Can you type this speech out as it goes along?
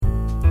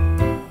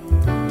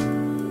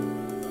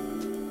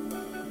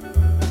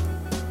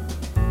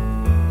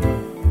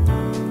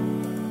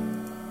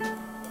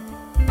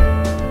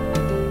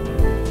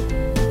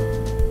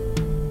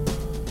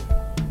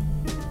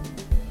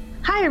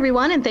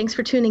everyone, and thanks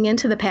for tuning in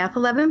to the Path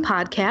 11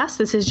 podcast.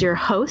 This is your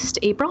host,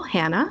 April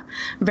Hanna.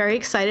 I'm very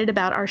excited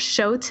about our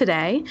show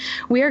today.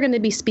 We are going to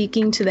be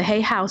speaking to the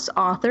Hay House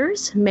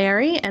authors,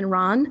 Mary and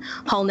Ron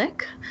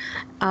Hulnick,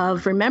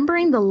 of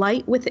Remembering the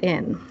Light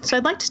Within. So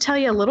I'd like to tell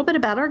you a little bit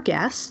about our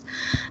guests.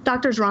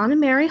 Doctors Ron and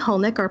Mary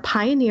Hulnick are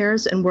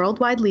pioneers and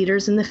worldwide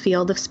leaders in the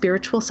field of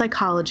spiritual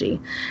psychology,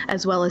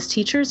 as well as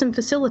teachers and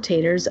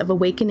facilitators of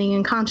awakening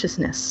and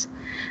consciousness.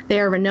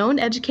 They are renowned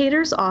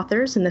educators,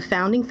 authors, and the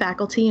founding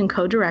faculty and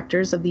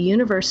co-directors of the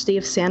University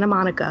of Santa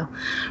Monica,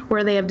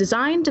 where they have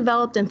designed,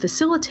 developed, and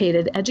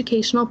facilitated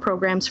educational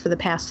programs for the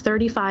past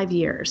 35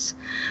 years.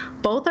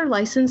 Both are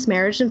licensed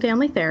marriage and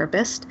family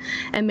therapists,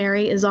 and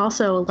Mary is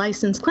also a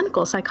licensed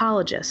clinical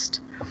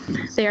psychologist.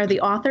 They are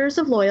the authors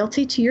of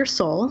Loyalty to Your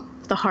Soul,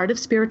 The Heart of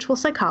Spiritual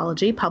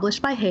Psychology,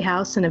 published by Hay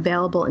House and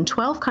available in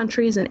 12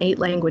 countries and 8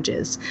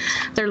 languages.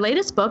 Their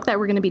latest book that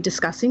we're going to be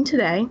discussing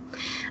today,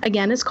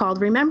 again, is called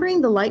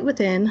Remembering the Light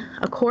Within,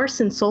 A Course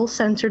in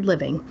Soul-Centered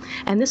Living.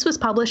 And this was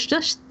published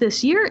just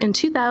this year in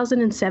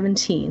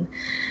 2017.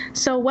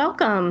 So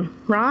welcome,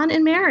 Ron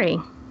and Mary.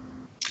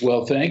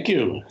 Well, thank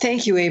you.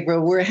 Thank you,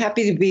 April. We're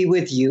happy to be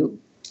with you.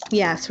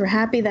 Yes, we're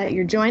happy that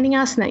you're joining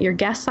us and that you're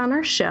guests on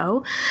our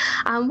show.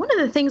 One of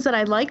the things that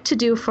I'd like to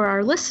do for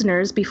our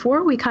listeners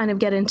before we kind of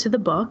get into the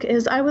book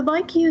is I would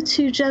like you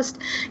to just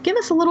give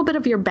us a little bit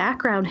of your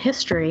background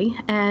history.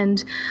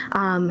 And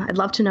I'd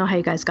love to know how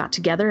you guys got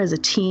together as a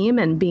team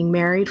and being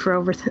married for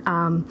over,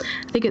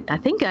 I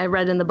think I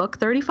read in the book,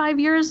 35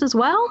 years as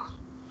well.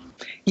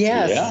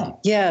 Yes, Yeah.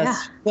 yes.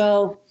 Yeah.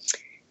 Well,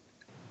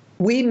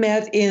 we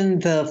met in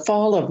the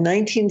fall of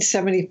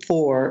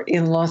 1974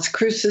 in Las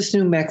Cruces,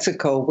 New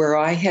Mexico, where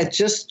I had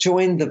just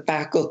joined the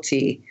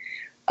faculty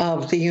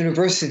of the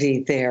university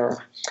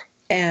there.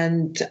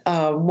 And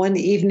one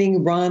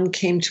evening, Ron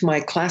came to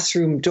my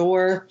classroom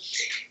door.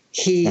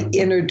 He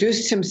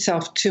introduced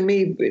himself to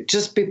me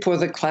just before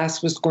the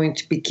class was going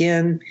to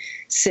begin,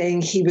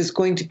 saying he was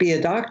going to be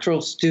a doctoral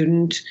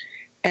student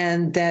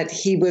and that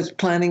he was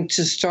planning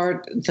to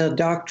start the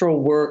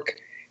doctoral work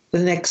the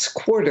next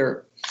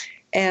quarter.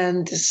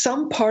 And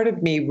some part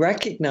of me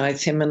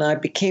recognized him, and I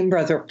became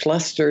rather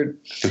flustered.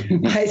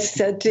 I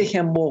said to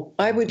him, well,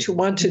 why would you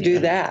want to do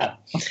that?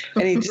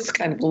 And he just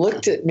kind of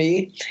looked at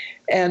me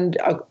and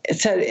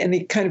said, and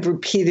he kind of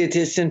repeated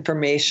his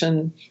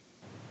information.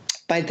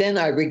 By then,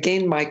 I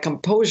regained my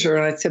composure,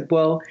 and I said,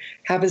 well,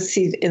 have a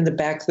seat in the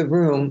back of the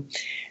room.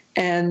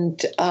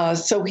 And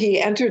so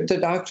he entered the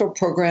doctoral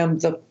program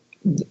the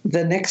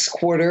next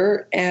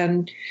quarter,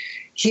 and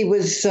he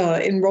was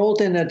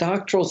enrolled in a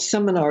doctoral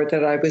seminar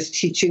that I was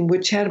teaching,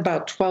 which had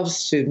about 12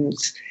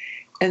 students.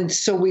 And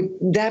so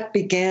that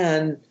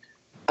began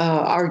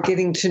our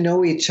getting to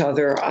know each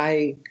other.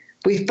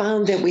 We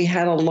found that we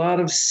had a lot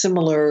of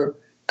similar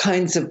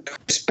kinds of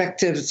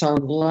perspectives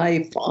on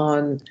life,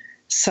 on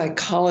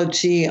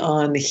psychology,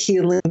 on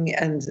healing,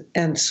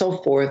 and so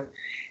forth.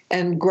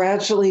 And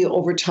gradually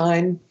over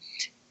time,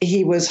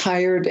 he was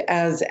hired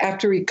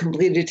after he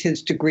completed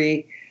his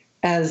degree,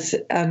 as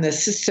an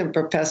assistant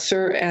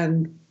professor,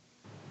 and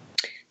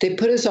they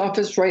put his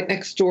office right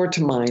next door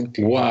to mine.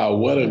 Wow,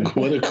 what a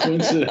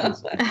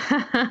coincidence.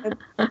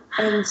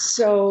 And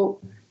so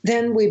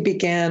then we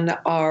began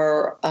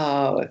our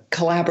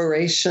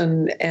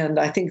collaboration, and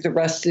I think the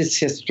rest is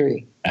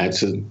history.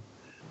 That's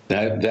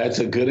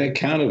a good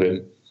account of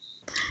it.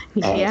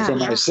 Yeah. For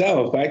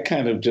myself, I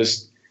kind of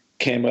just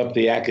came up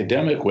the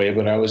academic way,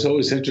 but I was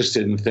always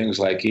interested in things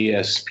like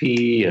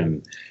ESP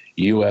and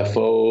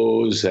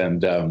UFOs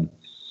and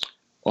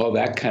all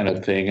that kind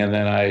of thing. And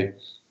then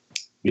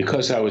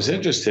because I was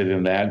interested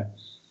in that,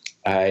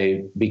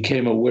 I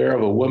became aware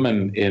of a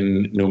woman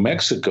in New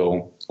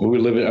Mexico. I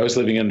was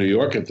living in New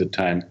York at the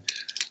time,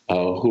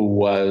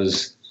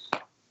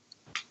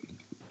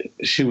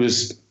 she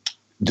was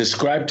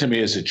described to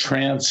me as a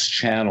trance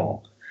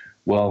channel.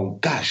 Well,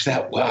 gosh,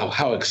 wow,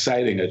 how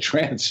exciting, a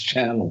trance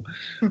channel.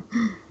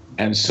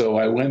 And so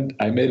I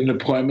made an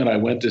appointment. I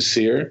went to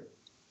see her,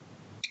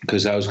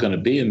 because I was going to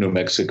be in New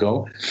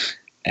Mexico.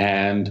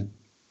 And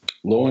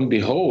lo and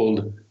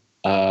behold,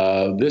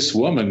 this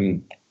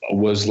woman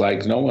was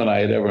like no one I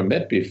had ever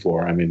met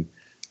before. I mean,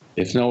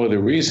 if no other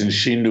reason,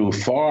 she knew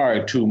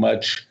far too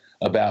much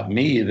about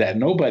me that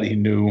nobody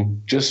knew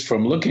just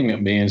from looking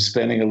at me and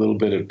spending a little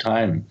bit of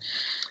time.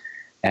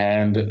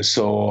 And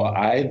so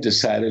I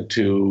decided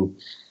to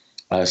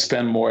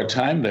spend more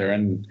time there,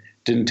 and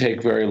didn't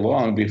take very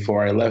long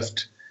before I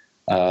left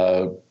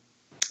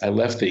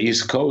the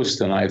East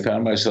Coast, and I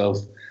found myself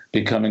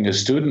becoming a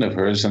student of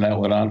hers, and that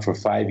went on for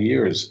 5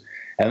 years.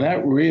 And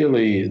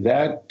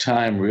that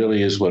time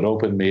really is what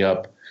opened me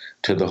up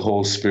to the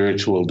whole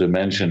spiritual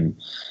dimension,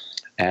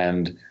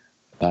 and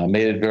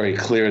made it very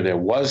clear there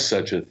was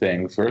such a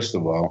thing, first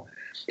of all,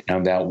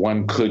 and that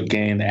one could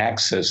gain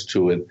access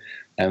to it,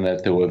 and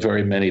that there were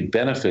very many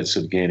benefits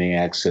of gaining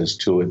access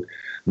to it,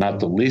 not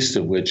the least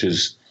of which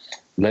is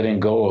letting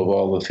go of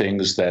all the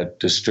things that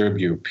disturb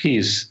your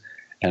peace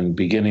and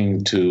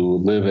beginning to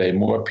live a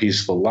more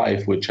peaceful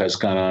life, which has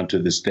gone on to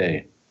this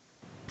day.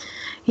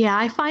 Yeah,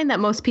 I find that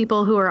most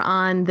people who are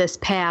on this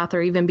path,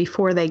 or even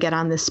before they get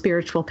on this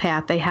spiritual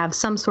path, they have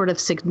some sort of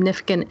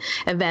significant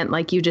event,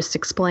 like you just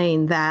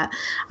explained, that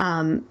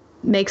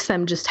makes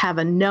them just have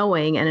a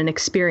knowing and an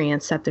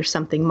experience that there's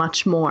something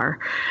much more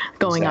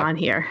going on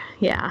here.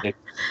 Yeah.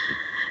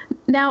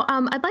 Now,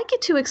 I'd like you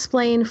to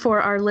explain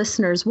for our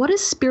listeners, what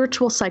is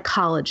spiritual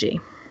psychology?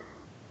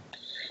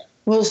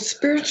 Well,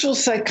 spiritual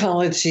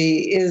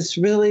psychology is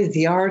really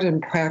the art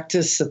and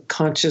practice of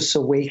conscious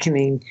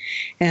awakening.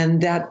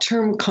 And that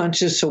term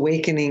conscious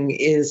awakening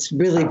is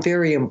really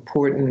very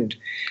important.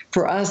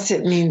 For us,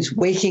 it means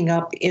waking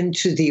up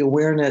into the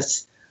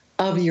awareness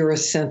of your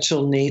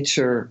essential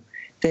nature,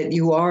 that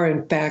you are,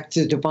 in fact,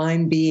 a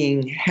divine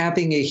being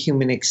having a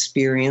human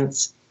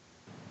experience,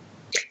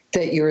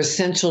 that your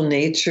essential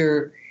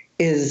nature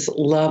is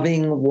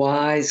loving,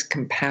 wise,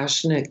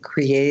 compassionate,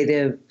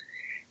 creative,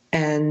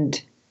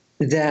 and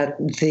that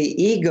the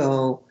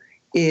ego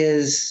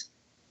is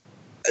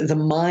the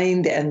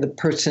mind and the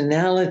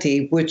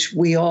personality, which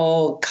we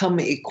all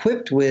come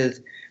equipped with,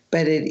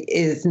 but it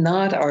is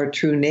not our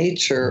true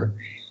nature.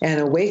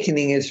 And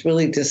awakening is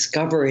really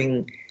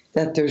discovering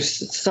that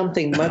there's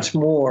something much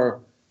more,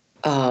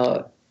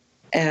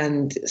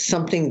 and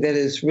something that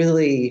is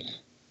really,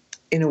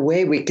 in a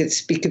way, we could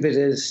speak of it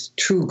as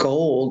true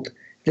gold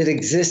that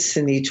exists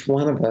in each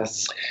one of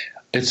us.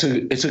 It's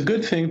a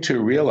good thing to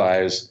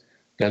realize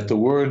that the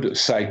word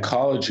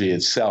psychology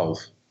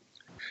itself,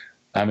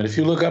 I mean, if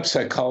you look up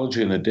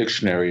psychology in the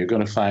dictionary, you're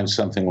going to find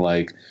something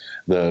like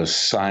the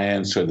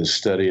science or the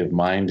study of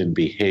mind and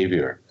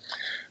behavior.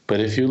 But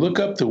if you look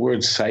up the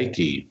word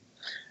psyche,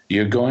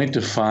 you're going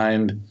to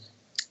find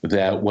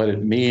that what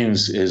it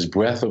means is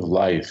breath of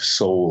life,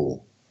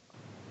 soul.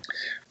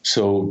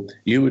 So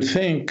you would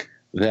think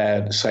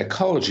that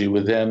psychology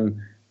would then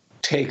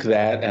take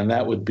that, and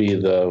that would be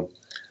the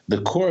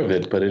core of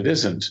it, but it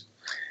isn't.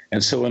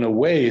 And so in a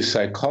way,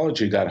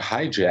 psychology got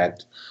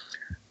hijacked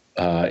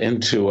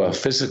into a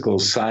physical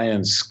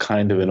science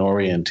kind of an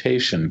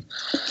orientation.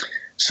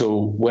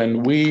 So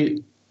when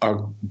we are,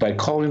 by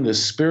calling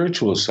this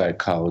spiritual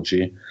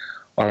psychology,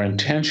 our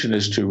intention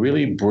is to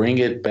really bring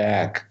it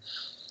back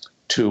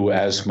to,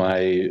 as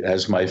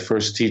my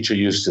first teacher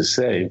used to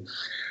say,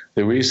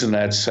 the reason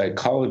that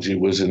psychology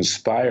was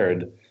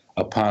inspired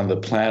upon the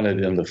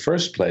planet in the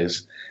first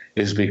place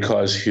is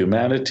because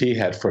humanity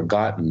had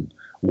forgotten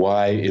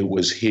why it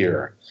was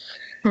here.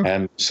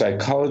 And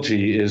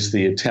psychology is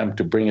the attempt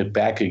to bring it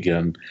back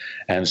again,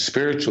 and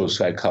spiritual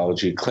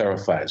psychology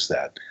clarifies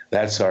that.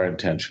 That's our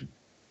intention.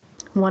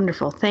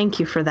 Wonderful. Thank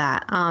you for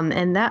that.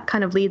 And that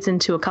kind of leads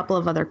into a couple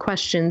of other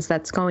questions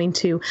that's going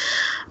to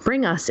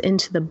bring us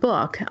into the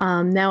book.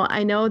 Now,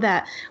 I know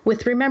that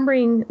with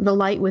Remembering the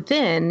Light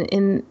Within,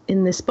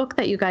 in this book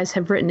that you guys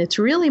have written, it's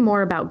really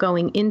more about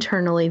going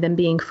internally than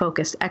being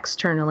focused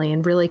externally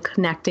and really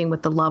connecting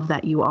with the love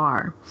that you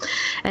are.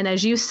 And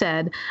as you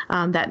said,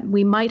 that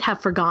we might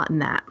have forgotten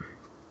that.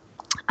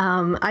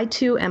 I,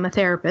 too, am a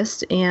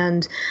therapist,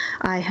 and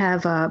I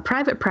have a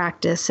private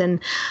practice.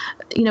 And,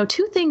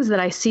 two things that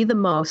I see the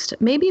most,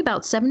 maybe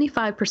about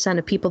 75%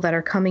 of people that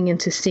are coming in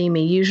to see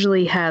me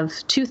usually have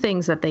two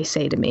things that they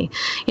say to me.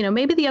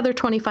 Maybe the other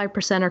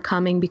 25% are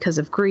coming because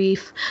of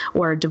grief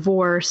or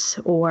divorce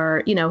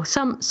or,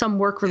 some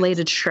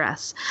work-related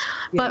stress.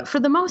 Yeah. But for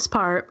the most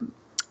part,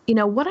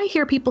 what I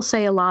hear people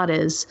say a lot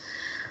is,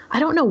 I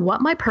don't know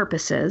what my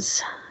purpose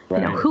is.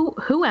 Right.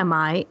 Who am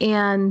I?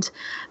 And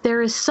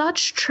there is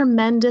such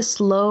tremendous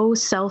low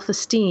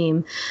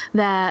self-esteem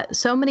that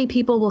so many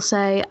people will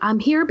say, I'm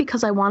here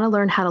because I want to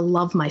learn how to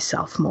love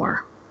myself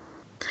more.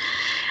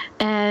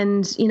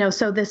 And,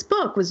 so this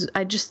book was,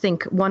 I just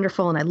think,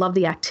 wonderful. And I love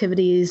the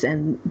activities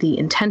and the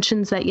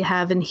intentions that you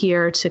have in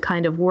here to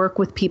kind of work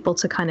with people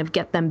to kind of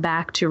get them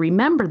back to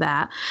remember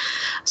that.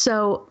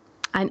 So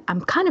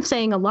I'm kind of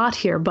saying a lot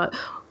here, but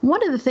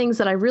one of the things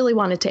that I really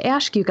wanted to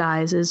ask you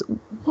guys is,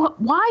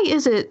 why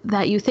is it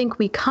that you think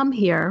we come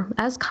here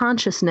as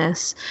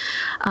consciousness,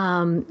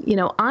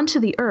 onto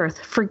the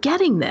earth,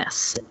 forgetting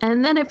this?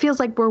 And then it feels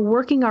like we're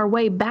working our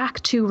way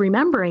back to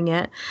remembering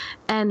it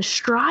and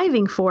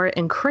striving for it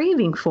and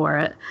craving for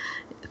it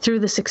through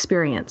this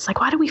experience. Like,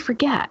 why do we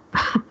forget?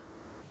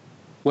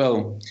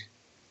 Well,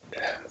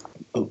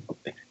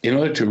 in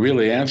order to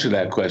really answer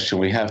that question,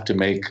 we have to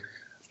make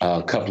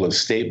a couple of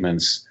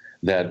statements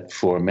that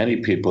for many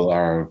people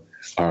are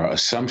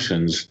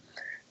assumptions,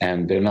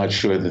 and they're not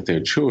sure that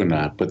they're true or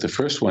not. But the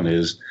first one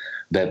is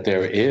that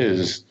there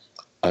is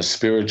a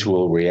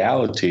spiritual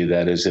reality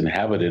that is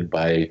inhabited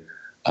by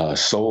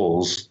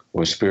souls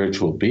or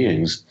spiritual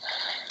beings.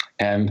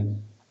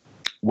 And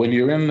when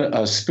you're in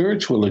a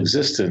spiritual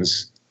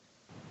existence,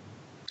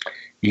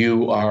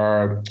 you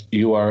are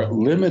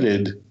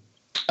limited.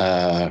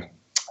 I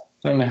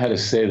don't know how to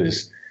say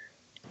this.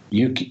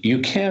 You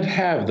can't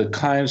have the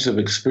kinds of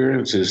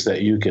experiences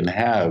that you can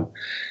have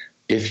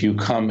if you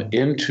come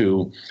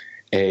into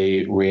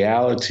a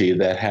reality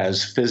that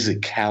has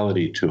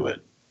physicality to it.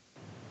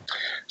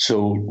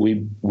 So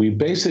we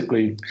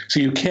basically, so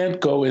you can't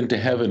go into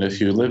heaven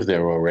if you live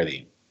there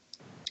already.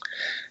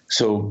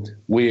 So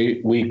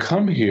we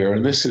come here,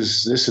 and this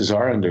is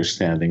our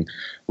understanding.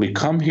 We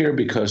come here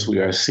because we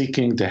are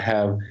seeking to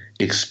have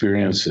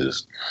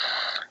experiences.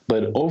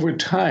 But over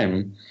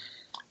time,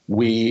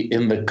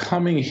 in the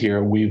coming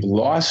here, we've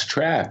lost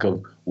track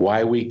of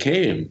why we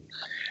came.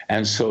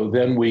 And so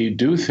then we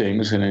do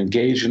things and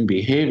engage in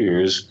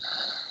behaviors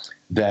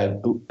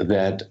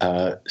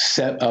that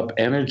set up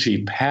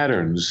energy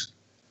patterns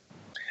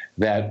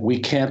that we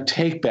can't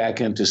take back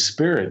into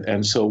spirit.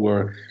 And so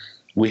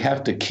we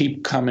have to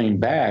keep coming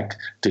back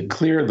to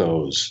clear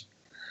those.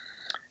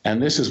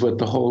 And this is what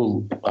the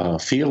whole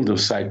field of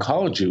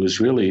psychology was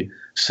really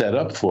set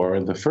up for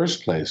in the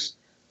first place.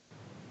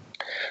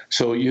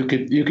 So you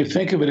could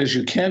think of it as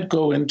you can't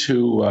go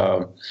into,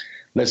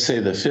 let's say,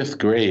 the 5th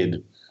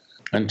grade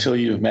until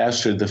you've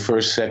mastered the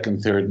 1st,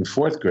 2nd, 3rd, and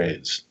 4th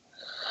grades.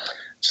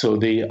 So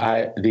the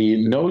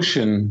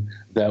notion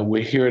that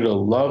we're here to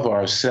love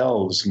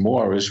ourselves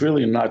more is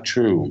really not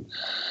true.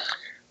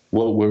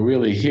 What we're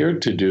really here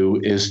to do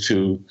is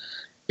to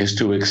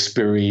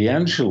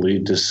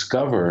experientially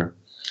discover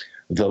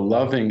the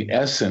loving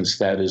essence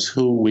that is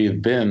who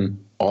we've been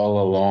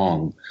all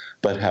along,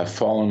 but have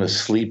fallen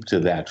asleep to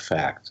that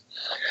fact.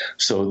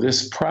 So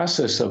this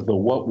process of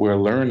what we're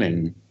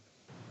learning,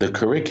 the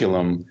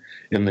curriculum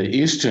in the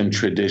Eastern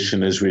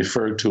tradition is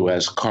referred to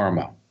as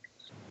karma.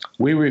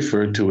 We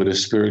refer to it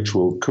as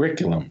spiritual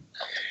curriculum.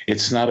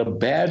 It's not a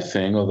bad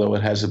thing, although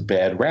it has a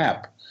bad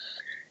rap.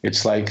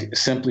 It's like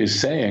simply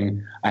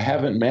saying, I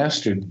haven't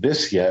mastered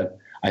this yet.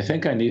 I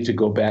think I need to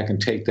go back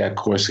and take that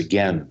course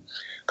again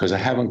because I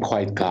haven't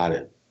quite got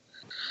it.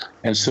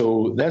 And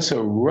so that's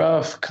a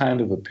rough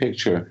kind of a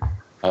picture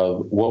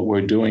of what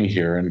we're doing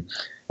here.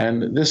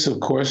 And this, of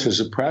course, is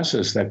a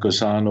process that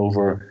goes on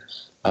over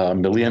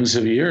millions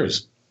of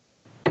years.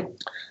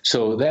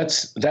 So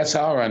that's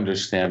our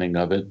understanding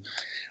of it.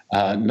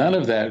 None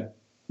of that.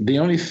 The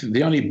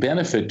only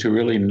benefit to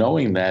really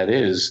knowing that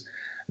is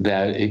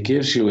that it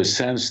gives you a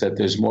sense that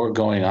there's more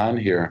going on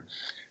here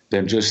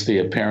than just the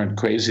apparent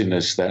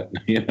craziness that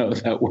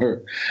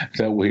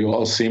that we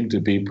all seem to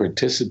be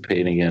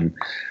participating in.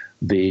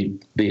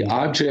 The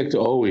object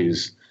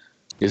always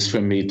is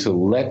for me to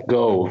let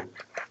go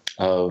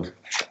of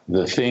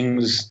the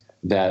things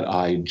that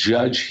I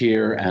judge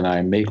here and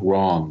I make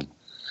wrong.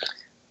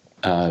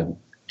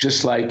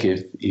 Just like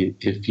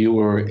if you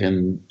were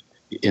in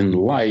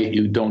light,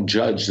 you don't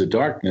judge the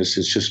darkness.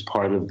 It's just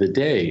part of the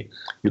day.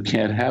 You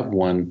can't have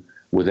one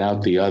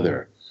without the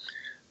other.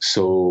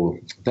 So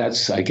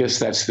I guess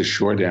that's the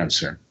short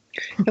answer.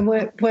 And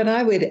what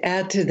I would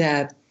add to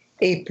that,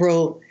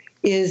 April,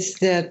 is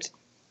that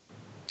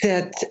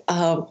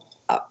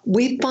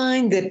we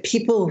find that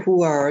people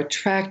who are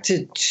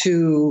attracted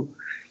to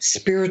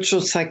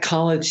spiritual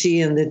psychology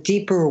and the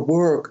deeper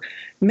work,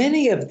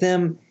 many of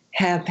them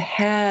have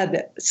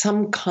had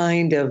some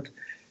kind of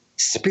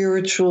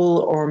spiritual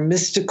or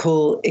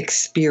mystical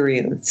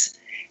experience.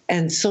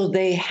 And so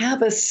they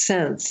have a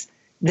sense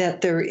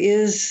that there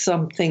is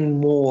something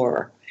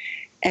more.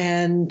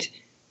 And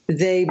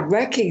they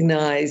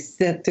recognize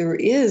that there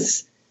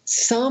is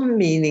some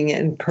meaning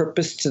and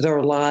purpose to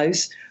their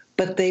lives,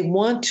 but they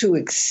want to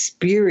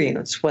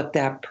experience what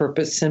that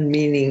purpose and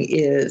meaning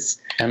is.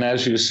 And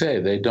as you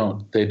say, they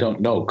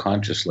don't know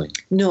consciously.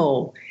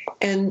 No.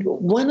 And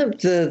one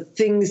of the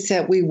things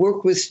that we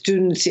work with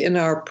students in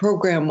our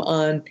program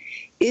on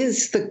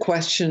is the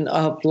question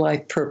of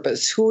life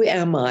purpose. Who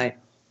am I?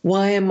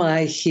 Why am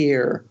I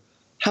here?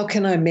 How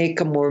can I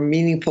make a more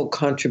meaningful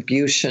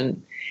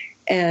contribution?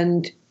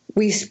 And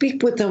we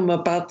speak with them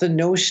about the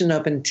notion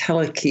of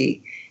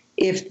entelechy.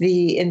 If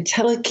the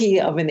entelechy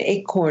of an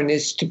acorn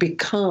is to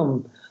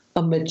become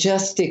a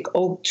majestic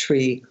oak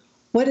tree,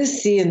 what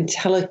is the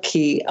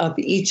entelechy of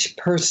each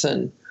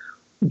person?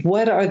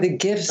 What are the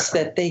gifts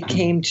that they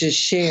came to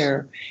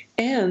share?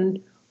 And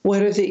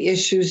what are the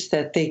issues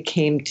that they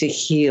came to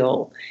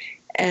heal?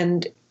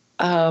 And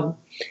I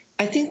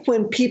think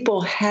when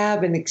people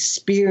have an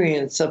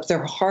experience of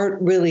their heart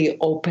really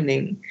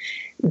opening,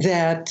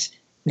 that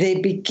they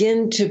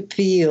begin to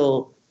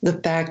feel the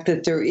fact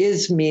that there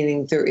is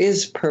meaning, there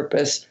is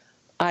purpose,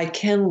 I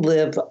can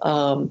live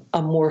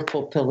a more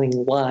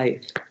fulfilling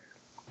life.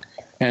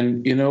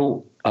 And,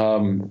 the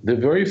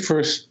very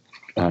first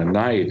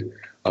night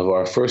of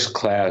our first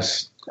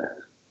class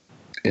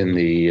in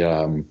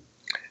the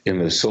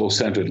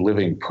Soul-Centered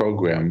Living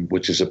program,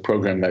 which is a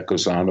program that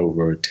goes on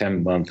over a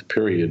 10-month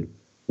period,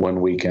 1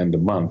 weekend a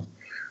month,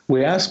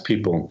 we asked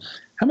people,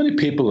 how many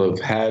people have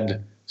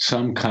had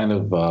some kind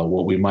of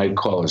what we might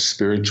call a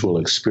spiritual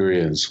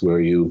experience where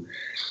you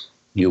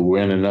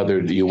went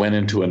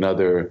into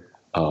another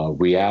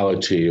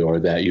reality, or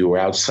that you were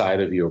outside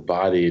of your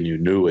body and you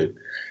knew it?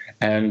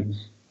 And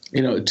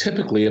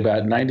typically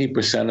about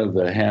 90% of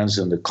the hands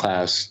in the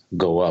class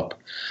go up.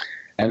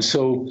 And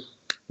so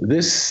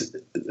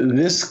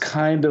this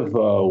kind of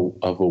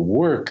a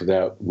work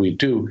that we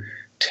do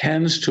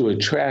tends to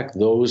attract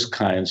those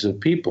kinds of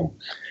people.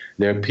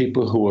 They're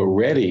people who are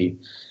ready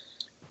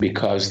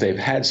because they've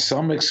had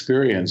some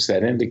experience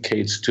that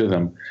indicates to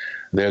them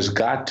there's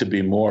got to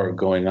be more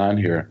going on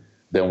here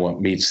than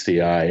what meets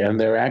the eye, and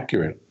they're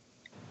accurate.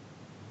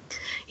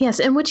 Yes.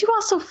 And would you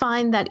also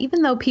find that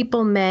even though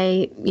people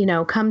may,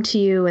 come to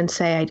you and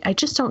say, I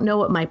just don't know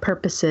what my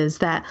purpose is,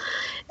 that,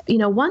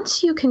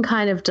 once you can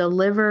kind of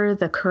deliver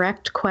the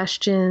correct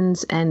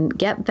questions and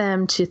get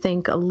them to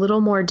think a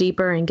little more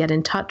deeper and get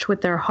in touch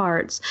with their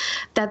hearts,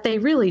 that they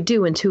really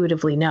do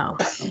intuitively know?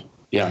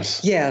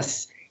 Yes.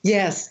 Yes.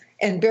 Yes.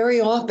 And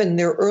very often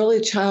their early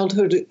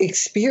childhood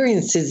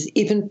experiences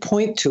even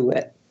point to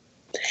it.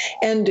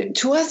 And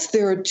to us,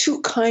 there are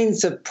two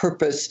kinds of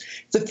purpose.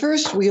 The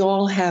first we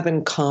all have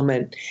in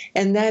common,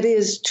 and that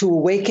is to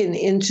awaken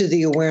into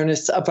the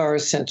awareness of our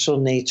essential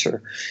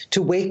nature,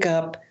 to wake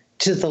up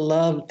to the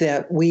love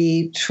that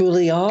we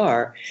truly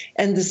are.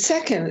 And the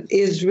second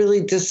is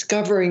really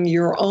discovering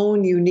your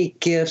own unique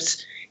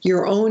gifts,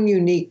 your own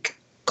unique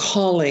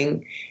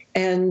calling,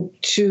 and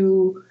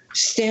to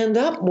stand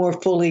up more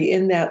fully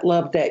in that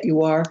love that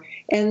you are,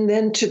 and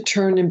then to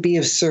turn and be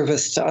of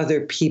service to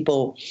other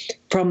people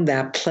from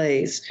that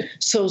place.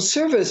 So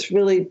service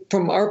really,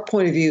 from our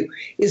point of view,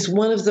 is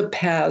one of the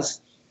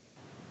paths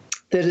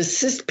that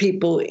assist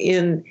people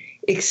in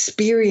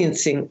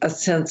experiencing a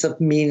sense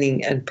of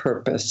meaning and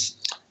purpose.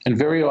 And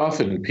very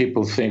often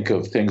people think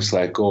of things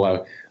like,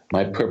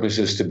 my purpose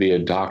is to be a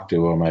doctor,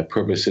 or my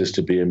purpose is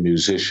to be a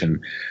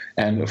musician.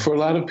 And for a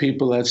lot of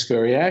people, that's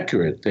very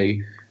accurate.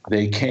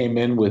 They came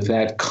in with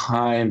that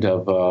kind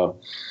of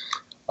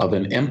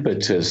an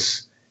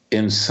impetus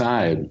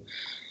inside.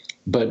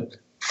 But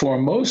for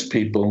most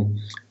people,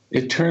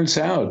 it turns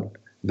out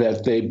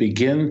that they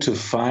begin to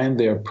find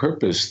their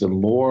purpose the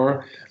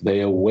more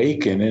they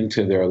awaken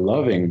into their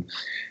loving.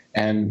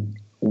 And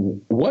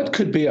what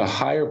could be a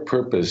higher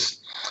purpose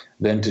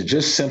than to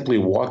just simply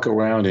walk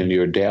around in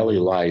your daily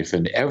life,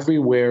 and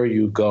everywhere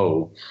you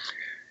go,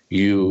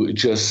 you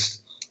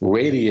just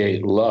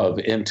radiate love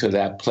into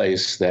that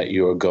place that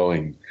you're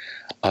going.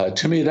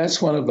 To me,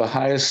 that's one of the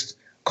highest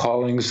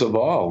callings of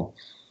all.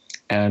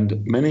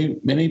 And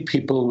many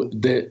people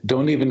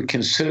don't even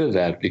consider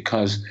that,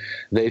 because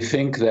they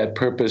think that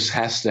purpose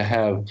has to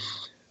have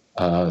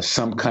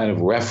some kind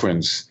of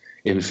reference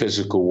in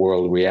physical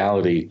world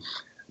reality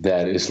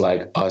that is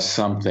like a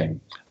something,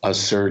 a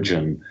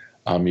surgeon,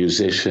 a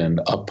musician,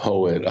 a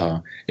poet,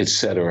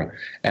 etc.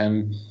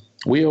 And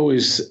we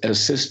always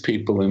assist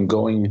people in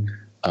going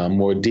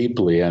more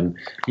deeply, and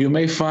you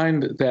may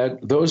find that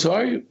those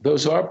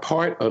are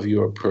part of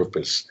your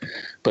purpose.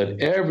 But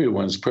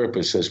everyone's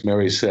purpose, as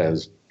Mary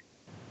says,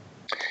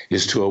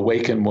 is to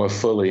awaken more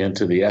fully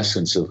into the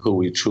essence of who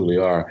we truly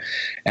are.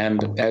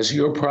 And as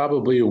you're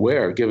probably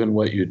aware, given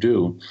what you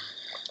do,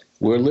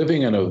 we're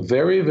living in a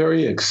very,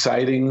 very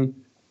exciting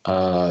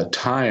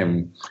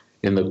time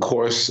in the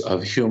course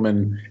of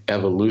human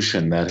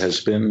evolution that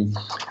has been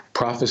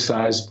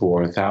prophesied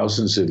for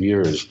thousands of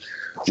years,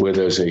 where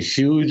there's a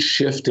huge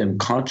shift in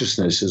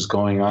consciousness is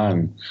going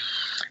on.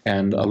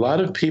 And a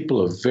lot of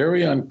people are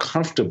very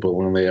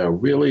uncomfortable, and they are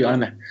really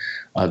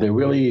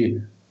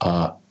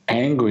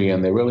angry,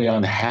 and they're really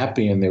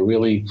unhappy, and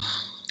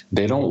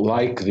they don't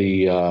like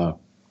the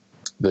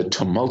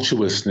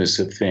tumultuousness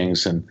of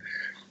things. And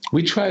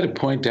we try to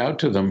point out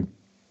to them,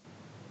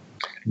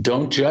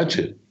 don't judge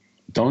it.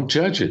 Don't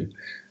judge it,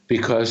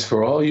 because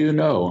for all you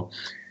know,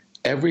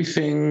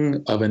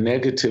 everything of a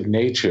negative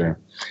nature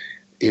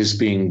is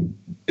being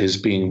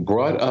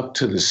brought up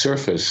to the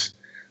surface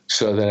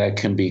so that it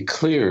can be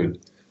cleared,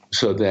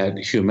 so that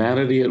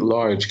humanity at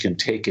large can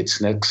take its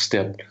next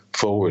step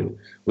forward,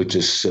 which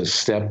is a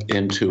step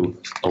into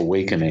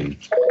awakening.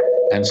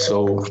 And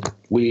so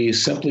we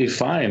simply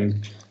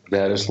find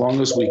that as long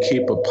as we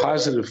keep a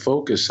positive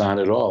focus on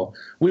it all,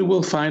 we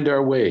will find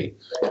our way.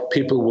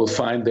 People will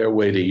find their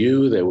way to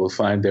you, they will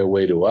find their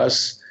way to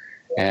us,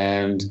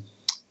 and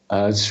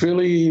it's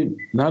really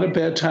not a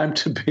bad time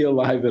to be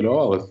alive at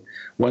all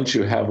once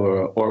you have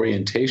an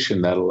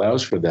orientation that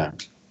allows for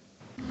that.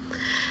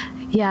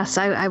 Yes,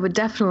 I would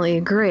definitely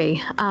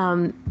agree.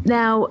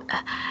 Now,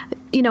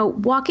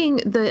 walking,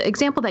 the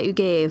example that you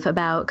gave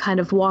about kind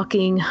of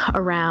walking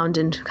around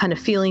and kind of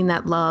feeling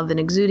that love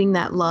and exuding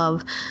that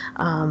love,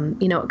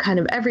 kind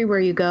of everywhere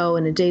you go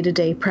in a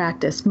day-to-day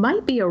practice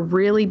might be a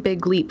really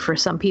big leap for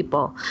some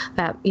people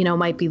that,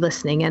 might be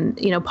listening. And,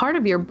 part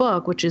of your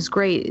book, which is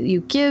great, you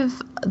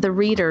give the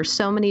reader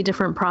so many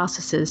different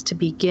processes to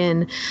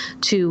begin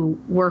to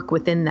work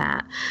within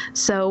that.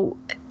 So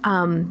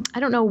I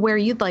don't know where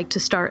you'd like to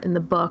start in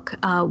the book.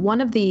 One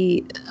of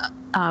the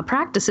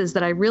practices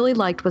that I really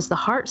liked was the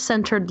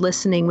heart-centered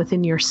listening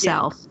within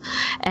yourself. Yes.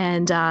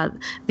 And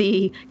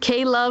the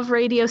K-Love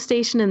radio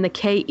station and the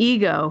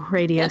K-Ego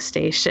radio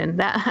station.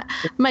 That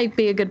might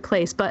be a good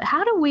place. But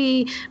how do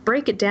we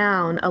break it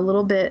down a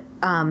little bit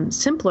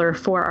simpler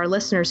for our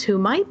listeners who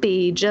might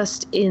be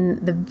just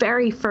in the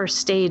very first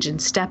stage and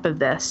step of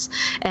this,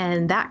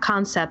 and that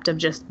concept of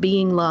just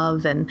being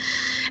love and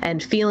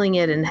feeling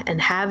it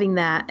and having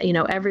that,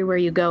 everywhere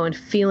you go and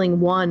feeling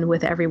one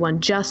with everyone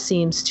just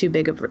seems too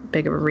big of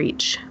a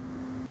reach?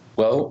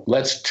 Well,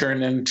 let's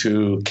turn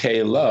into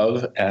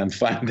K-Love and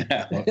find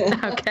out.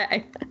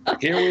 Okay.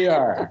 Here we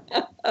are.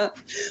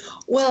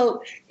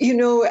 Well,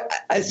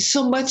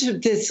 so much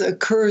of this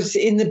occurs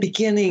in the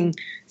beginning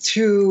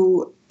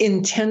through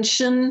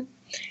intention,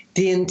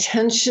 the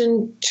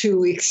intention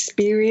to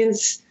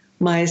experience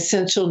my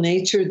essential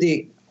nature,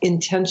 the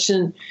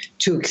intention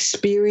to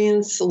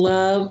experience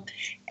love.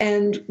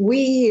 And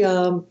we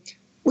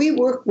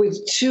work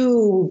with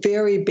two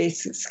very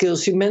basic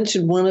skills. You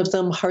mentioned one of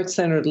them,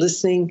 heart-centered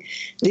listening.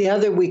 The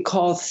other we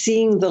call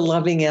seeing the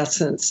loving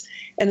essence.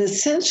 And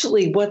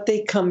essentially what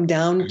they come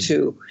down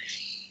to,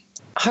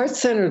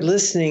 heart-centered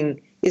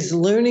listening is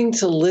learning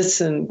to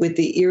listen with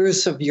the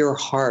ears of your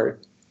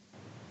heart,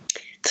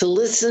 to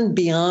listen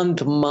beyond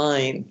the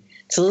mind,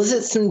 to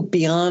listen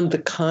beyond the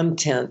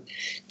content,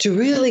 to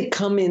really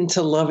come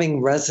into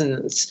loving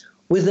resonance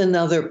with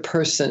another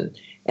person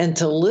and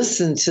to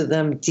listen to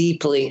them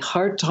deeply,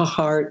 heart to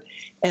heart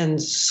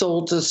and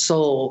soul to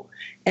soul.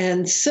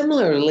 And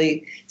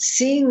similarly,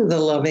 seeing the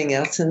loving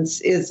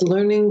essence is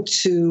learning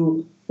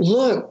to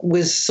look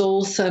with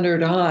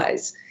soul-centered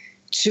eyes,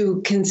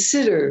 to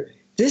consider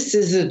this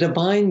is a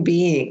divine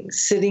being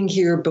sitting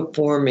here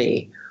before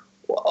me,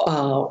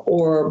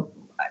 or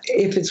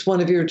if it's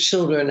one of your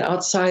children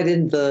outside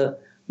in the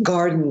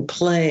garden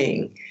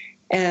playing.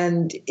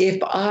 And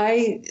if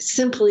I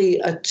simply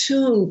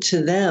attune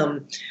to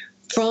them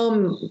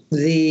from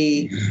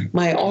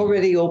my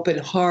already open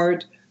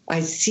heart, I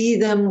see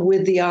them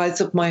with the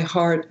eyes of my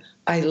heart,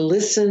 I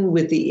listen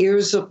with the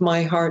ears of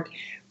my heart,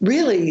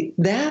 really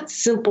that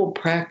simple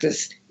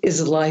practice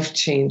is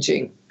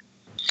life-changing.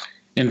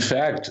 In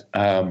fact,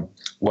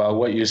 while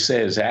what you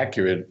say is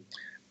accurate,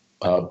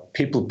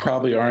 people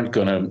probably aren't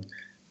going to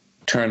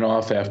turn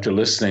off after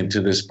listening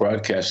to this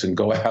broadcast and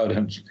go out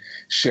and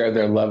share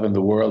their love in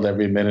the world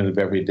every minute of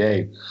every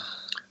day.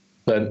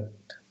 But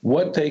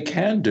what they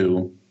can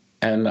do,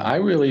 and I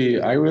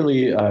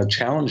really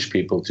challenge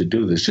people to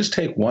do this, just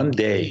take one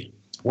day,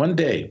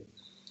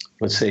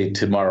 let's say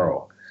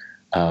tomorrow,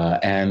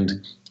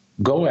 and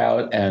go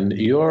out, and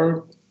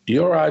your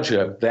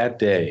object that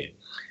day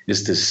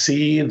is to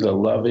see the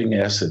loving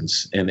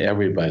essence in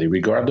everybody,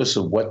 regardless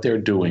of what they're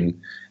doing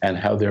and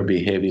how they're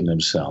behaving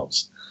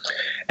themselves.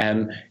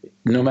 And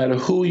no matter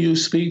who you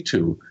speak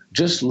to,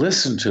 just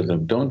listen to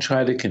them. Don't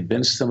try to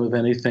convince them of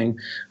anything.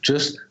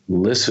 Just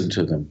listen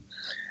to them.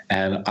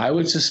 And I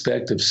would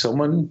suspect if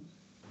someone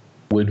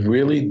would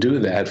really do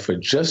that for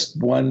just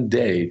one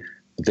day,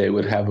 they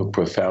would have a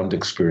profound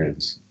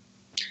experience.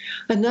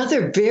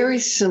 Another very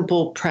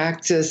simple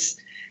practice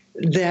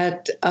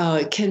that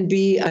can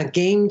be a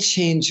game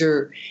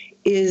changer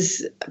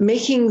is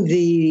making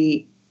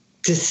the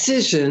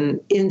decision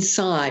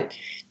inside.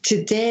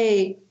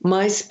 Today,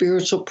 my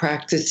spiritual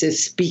practice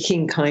is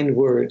speaking kind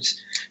words.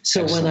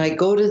 So Excellent. When I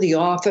go to the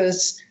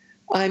office,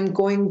 I'm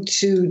going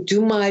to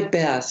do my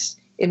best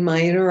in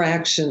my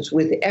interactions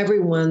with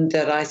everyone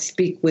that I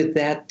speak with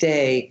that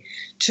day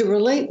to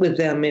relate with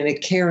them in a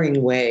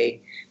caring way,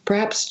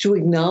 perhaps to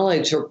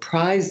acknowledge or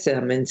prize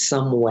them in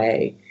some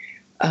way,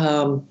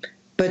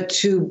 but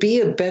to be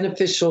a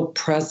beneficial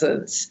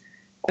presence.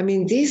 I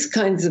mean, these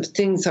kinds of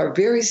things are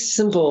very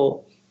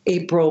simple,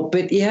 April,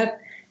 but yet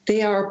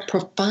they are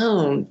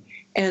profound,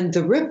 and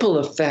the ripple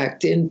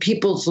effect in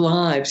people's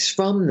lives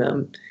from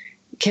them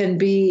can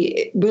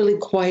be really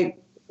quite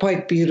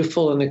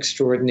beautiful and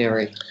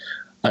extraordinary.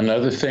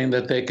 Another thing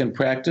that they can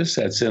practice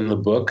that's in the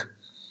book,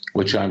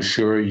 which I'm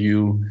sure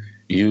you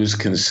use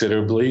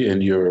considerably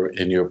in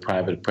your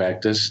private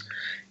practice,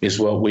 is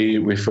what we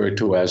refer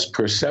to as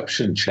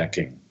perception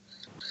checking.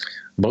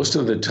 Most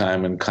of the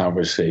time in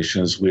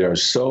conversations, we are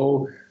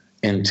so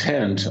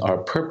intent, our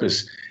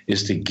purpose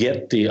is to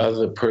get the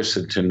other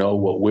person to know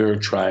what we're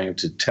trying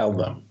to tell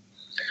them.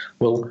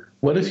 Well,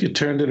 what if you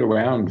turned it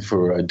around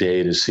for a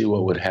day to see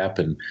what would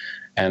happen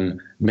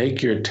and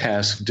make your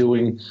task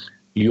doing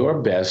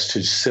your best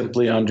to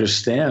simply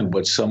understand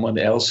what someone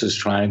else is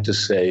trying to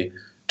say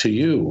to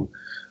you?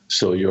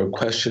 So your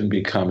question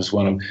becomes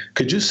one of,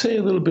 could you say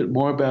a little bit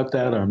more about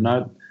that? I'm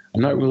not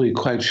really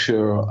quite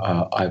sure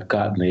I've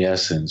gotten the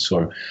essence.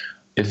 Or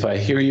if I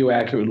hear you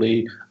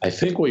accurately, I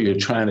think what you're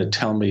trying to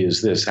tell me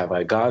is this. Have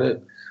I got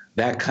it?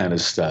 That kind of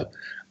stuff.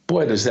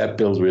 Boy, does that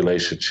build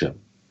relationship.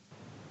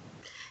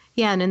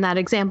 Yeah, and in that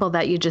example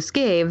that you just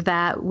gave,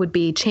 that would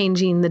be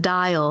changing the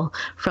dial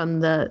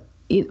from the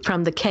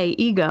K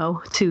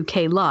ego to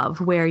K love,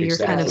 where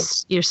Exactly.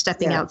 you're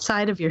stepping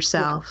outside of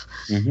yourself.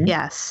 Mm-hmm.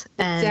 Yes.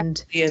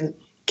 And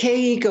K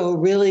ego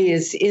really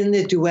is in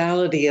the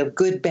duality of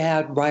good,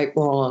 bad, right,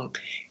 wrong.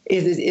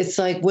 It's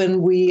like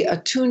when we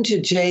attune to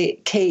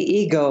K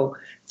ego,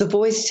 the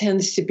voice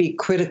tends to be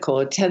critical.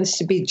 It tends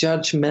to be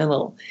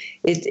judgmental.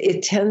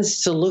 It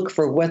tends to look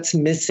for what's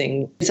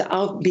missing. It's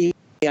out the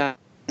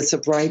eyes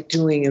of right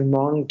doing and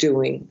wrong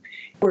doing.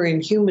 We're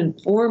in human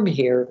form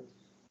here.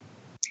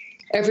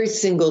 Every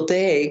single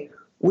day,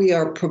 we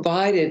are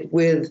provided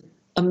with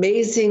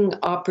amazing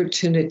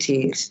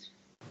opportunities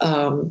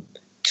to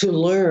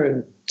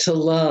learn, to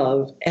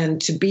love,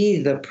 and to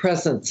be the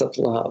presence of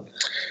love.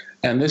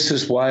 And this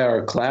is why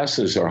our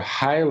classes are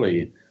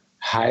highly,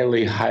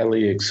 highly,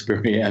 highly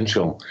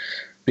experiential,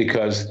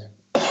 because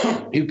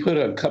you put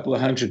a couple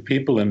of hundred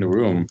people in the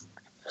room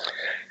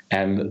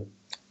and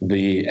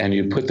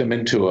you put them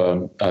into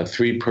a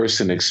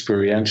three-person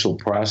experiential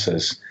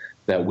process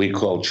that we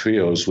call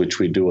trios, which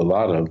we do a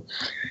lot of.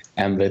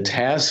 And the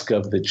task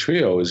of the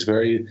trio is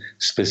very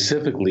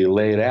specifically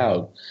laid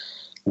out,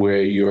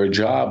 where your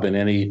job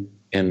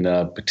in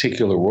a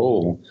particular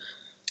role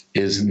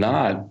is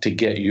not to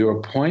get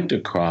your point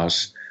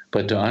across,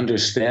 but to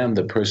understand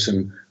the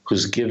person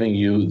who's giving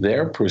you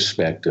their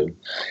perspective.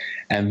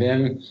 And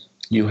then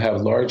you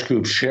have large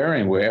group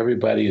sharing where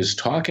everybody is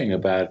talking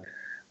about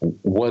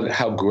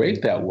how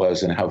great that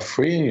was and how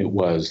freeing it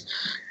was.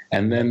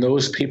 And then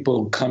those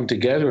people come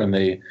together and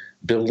they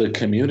build a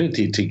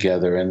community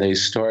together, and they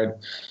start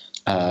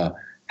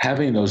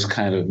having those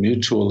kind of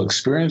mutual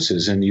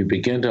experiences, and you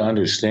begin to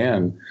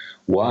understand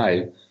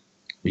why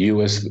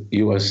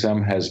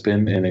USM has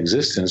been in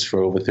existence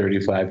for over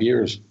 35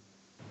 years.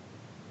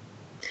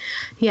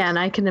 Yeah, and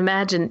I can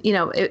imagine,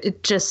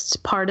 it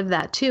just part of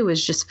that too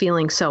is just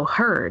feeling so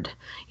heard.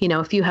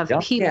 If you have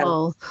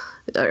people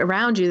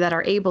around you that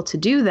are able to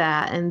do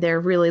that, and they're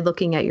really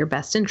looking at your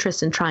best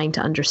interest and trying to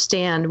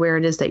understand where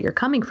it is that you're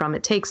coming from,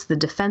 it takes the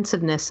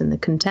defensiveness and the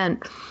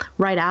content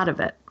right out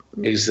of it.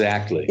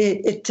 Exactly.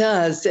 It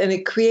does, and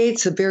it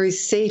creates a very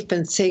safe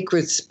and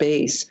sacred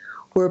space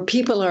where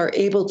people are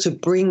able to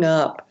bring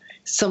up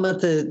some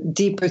of the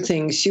deeper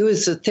things. You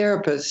as a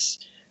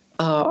therapist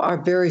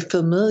are very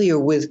familiar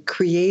with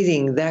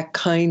creating that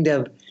kind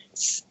of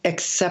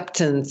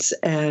acceptance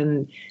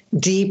and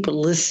deep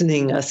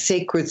listening, a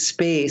sacred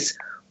space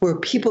where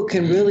people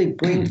can really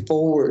bring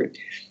forward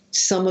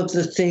some of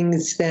the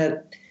things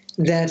that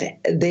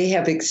they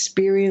have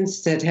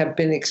experienced that have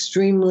been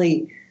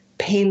extremely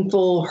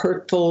painful,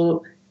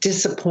 hurtful,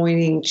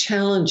 disappointing,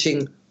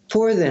 challenging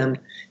for them,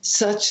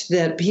 such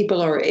that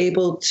people are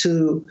able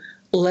to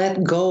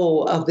let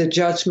go of the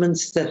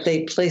judgments that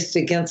they placed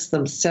against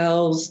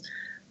themselves,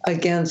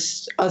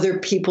 against other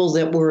people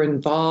that were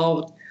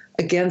involved,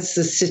 against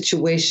the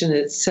situation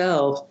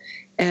itself,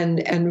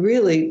 and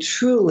really,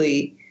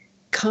 truly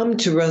come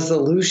to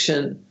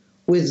resolution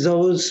with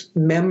those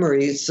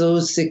memories,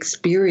 those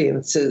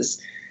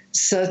experiences,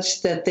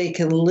 such that they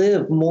can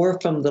live more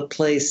from the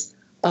place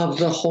of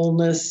the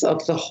wholeness,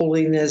 of the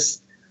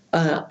holiness,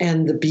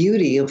 and the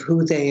beauty of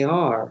who they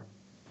are.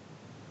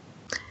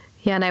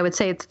 Yeah, and I would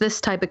say it's this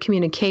type of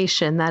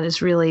communication that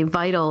is really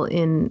vital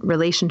in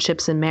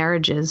relationships and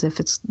marriages if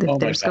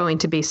there's going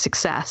to be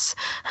success.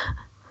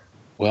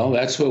 Well,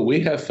 that's what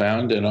we have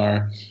found in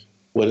our,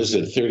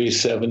 38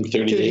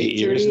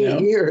 years now?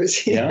 38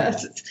 years,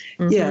 yes.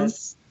 Yeah. Mm-hmm.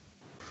 Yes.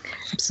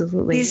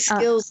 Absolutely. These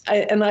skills,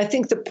 and I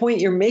think the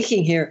point you're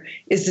making here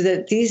is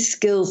that these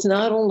skills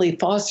not only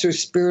foster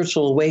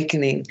spiritual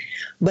awakening,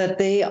 but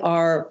they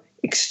are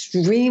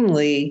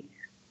extremely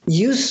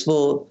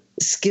useful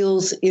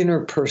skills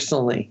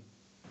interpersonally.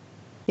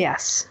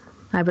 Yes,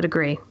 I would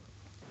agree.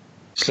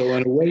 So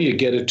in a way, you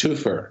get a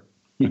twofer.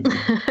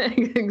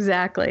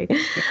 Exactly.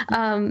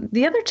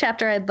 The other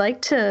chapter I'd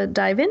like to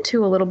dive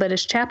into a little bit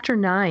is Chapter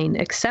 9,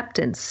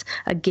 Acceptance,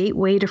 a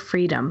Gateway to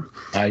Freedom.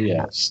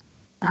 Yes.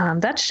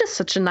 That's just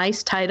such a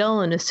nice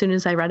title, and as soon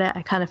as I read it,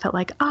 I kind of felt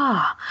like,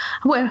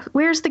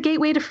 where's the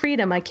gateway to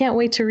freedom? I can't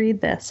wait to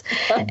read this.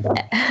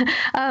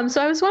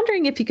 So I was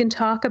wondering if you can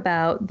talk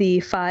about the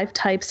 5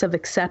 types of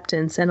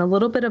acceptance and a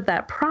little bit of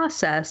that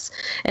process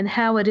and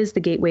how it is the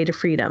gateway to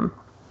freedom.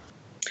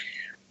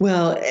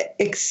 Well,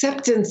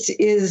 acceptance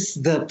is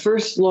the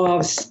first law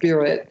of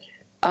spirit.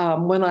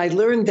 When I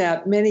learned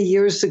that many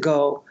years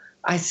ago,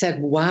 I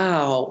said,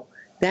 wow,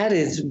 that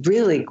is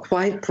really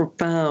quite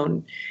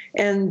profound.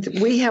 And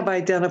we have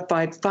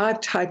identified 5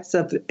 types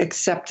of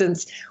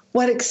acceptance.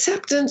 What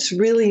acceptance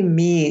really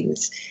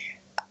means,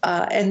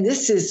 and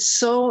this is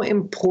so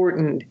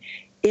important,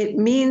 it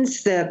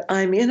means that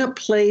I'm in a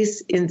place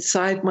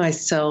inside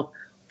myself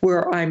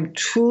where I'm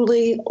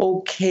truly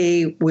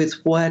okay with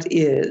what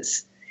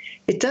is.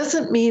 It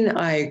doesn't mean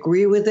I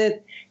agree with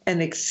it,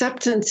 and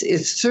acceptance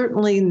is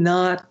certainly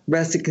not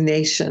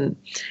resignation,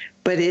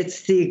 but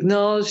it's the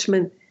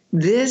acknowledgement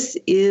this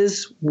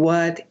is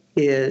what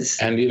is.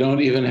 And you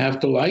don't even have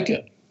to like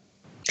it.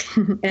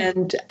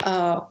 And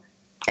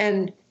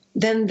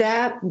then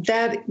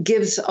that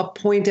gives a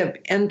point of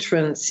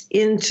entrance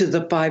into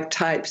the 5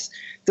 types.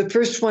 The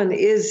first one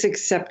is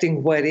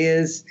accepting what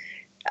is,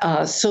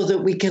 so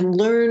that we can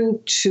learn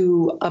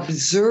to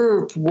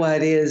observe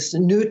what is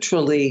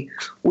neutrally,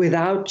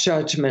 without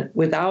judgment,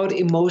 without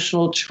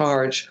emotional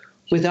charge,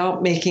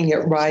 without making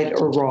it right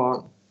or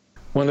wrong.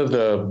 One of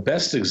the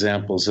best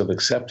examples of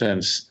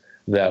acceptance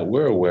that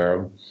we're aware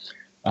of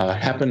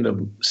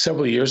happened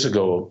several years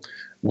ago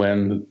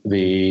when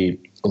the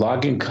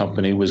logging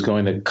company was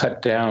going to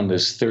cut down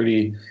this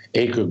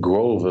 30-acre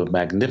grove of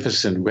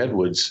magnificent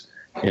redwoods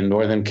in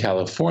Northern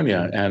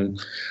California. And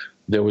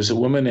there was a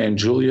woman named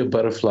Julia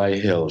Butterfly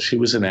Hill. She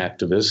was an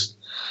activist.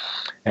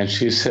 And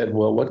she said,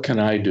 well, what can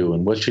I do?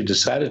 And what she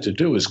decided to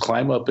do is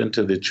climb up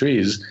into the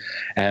trees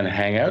and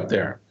hang out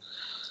there.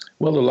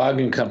 Well, the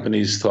logging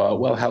companies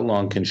thought, well, how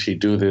long can she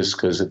do this?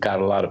 Because it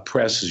got a lot of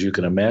press, as you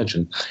can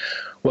imagine.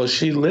 Well,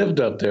 she lived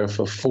up there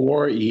for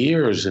 4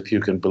 years, if you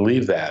can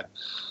believe that.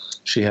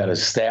 She had a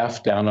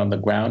staff down on the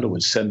ground who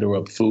would send her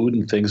up food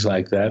and things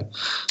like that.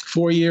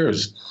 4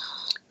 years.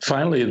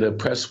 Finally, the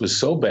press was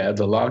so bad,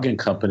 the logging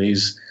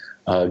companies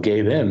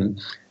gave in,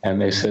 and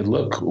they said,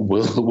 look,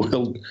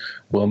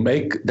 we'll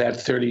make that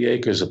 30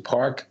 acres a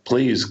park.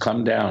 Please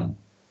come down.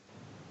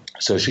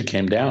 So she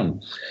came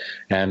down.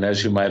 And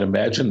as you might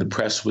imagine, the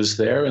press was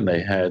there, and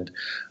they had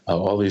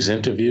all these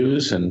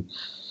interviews, and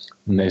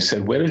they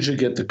said, where did you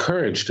get the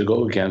courage to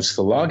go against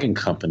the logging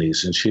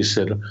companies? And she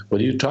said,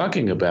 what are you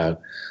talking about?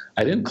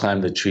 I didn't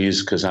climb the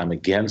trees because I'm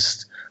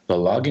against the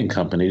logging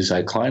companies.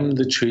 I climbed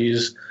the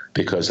trees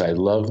because I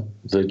love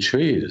the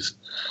trees.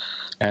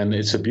 And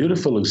it's a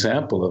beautiful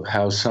example of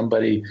how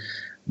somebody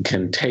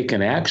can take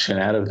an action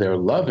out of their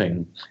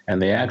loving,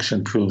 and the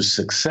action proves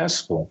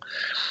successful.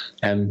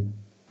 And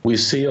we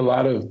see a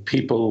lot of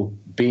people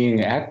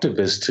being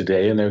activists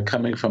today, and they're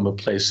coming from a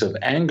place of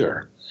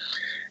anger.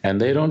 And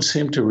they don't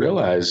seem to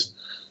realize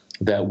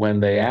that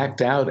when they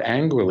act out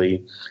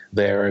angrily,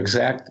 they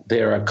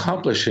are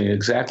accomplishing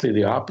exactly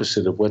the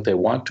opposite of what they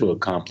want to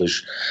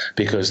accomplish,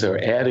 because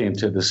they're adding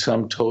to the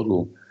sum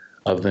total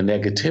of the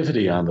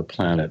negativity on the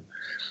planet,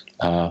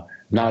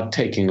 not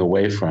taking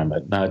away from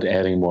it, not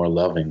adding more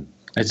loving.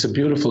 It's a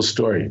beautiful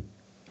story.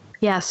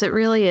 Yes, it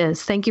really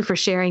is. Thank you for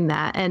sharing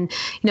that. And,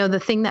 the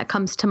thing that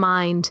comes to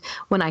mind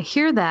when I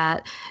hear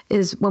that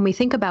is when we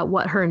think about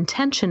what her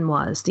intention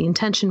was. The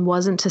intention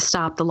wasn't to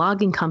stop the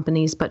logging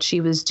companies, but she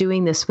was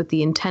doing this with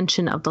the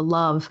intention of the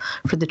love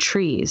for the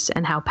trees,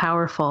 and how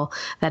powerful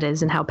that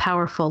is, and how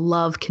powerful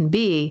love can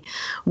be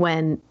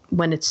when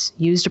it's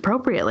used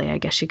appropriately, I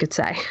guess you could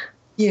say.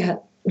 Yeah.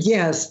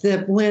 Yes.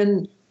 That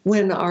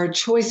when our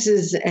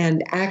choices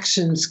and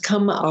actions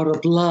come out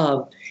of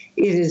love,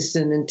 it is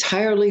an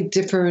entirely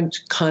different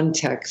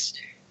context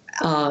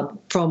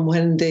from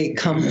when they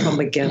come from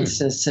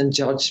againstness and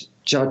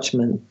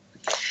judgment.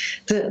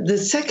 The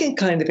second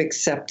kind of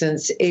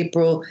acceptance,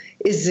 April,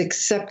 is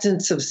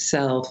acceptance of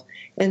self.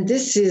 And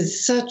this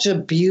is such a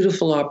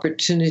beautiful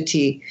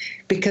opportunity,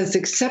 because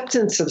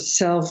acceptance of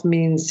self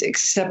means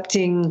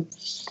accepting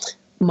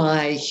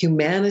my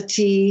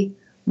humanity,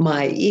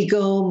 my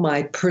ego,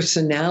 my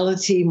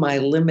personality, my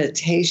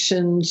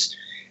limitations,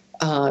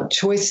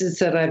 choices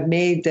that I've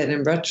made that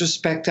in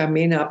retrospect I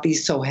may not be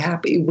so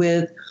happy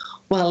with,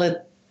 while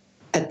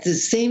at the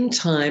same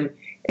time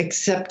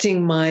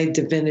accepting my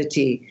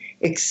divinity,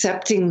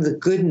 accepting the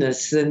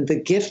goodness and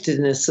the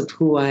giftedness of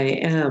who I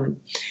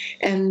am.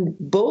 And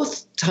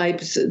both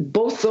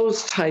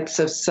those types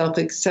of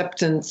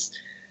self-acceptance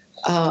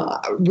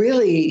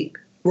really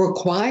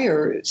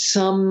require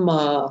some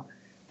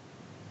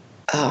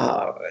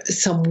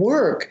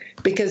work,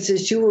 because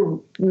as you were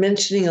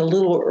mentioning a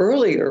little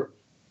earlier,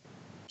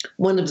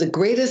 one of the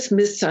greatest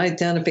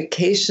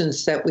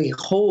misidentifications that we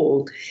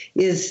hold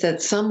is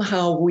that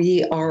somehow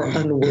we are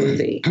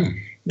unworthy,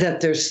 that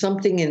there's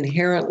something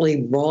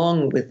inherently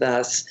wrong with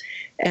us.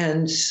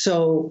 And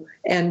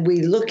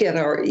we look at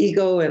our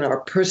ego and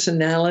our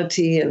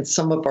personality and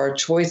some of our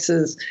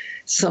choices,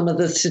 some of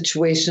the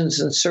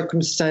situations and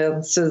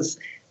circumstances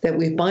that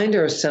we find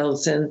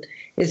ourselves in.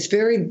 It's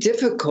very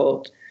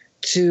difficult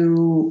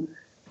to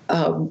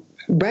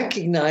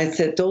recognize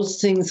that those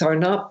things are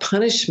not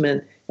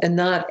punishment and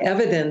not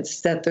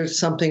evidence that there's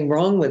something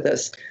wrong with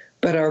us,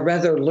 but are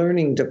rather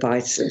learning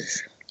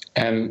devices.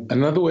 And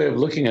another way of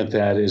looking at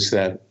that is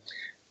that,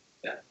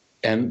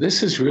 and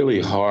this is really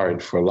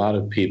hard for a lot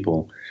of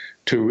people,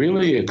 to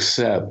really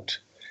accept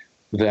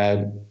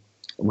that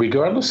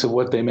regardless of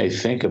what they may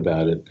think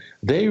about it,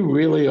 they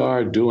really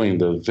are doing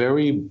the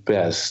very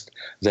best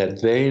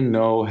that they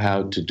know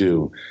how to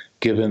do,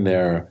 given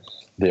their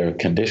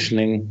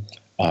conditioning.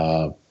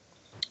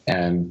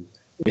 And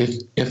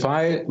if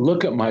I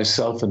look at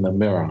myself in the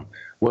mirror,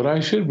 what I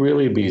should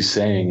really be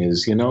saying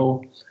is,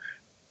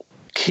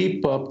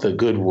 keep up the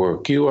good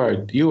work. You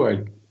are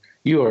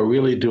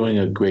really doing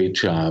a great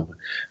job.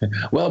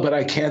 Well, but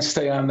I can't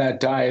stay on that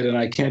diet and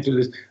I can't do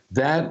this.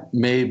 That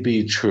may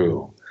be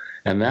true.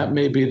 And that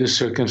may be the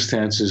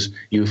circumstances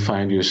you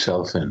find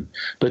yourself in.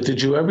 But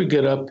did you ever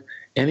get up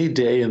any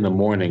day in the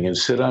morning and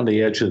sit on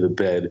the edge of the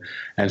bed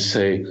and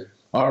say,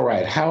 all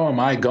right, how am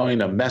I going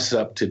to mess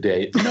up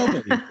today?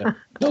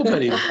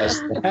 Nobody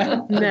does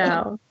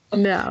that.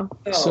 No.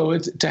 So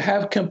it's to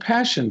have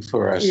compassion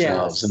for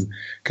ourselves, yes. And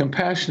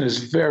compassion is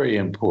very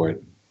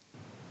important.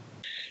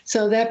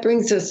 So that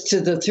brings us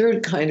to the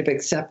third kind of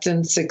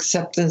acceptance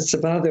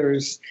of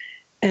others.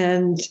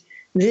 And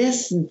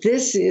this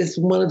is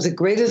one of the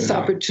greatest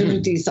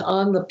opportunities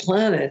on the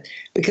planet,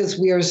 because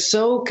we are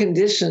so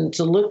conditioned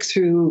to look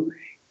through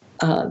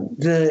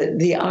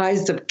the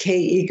eyes of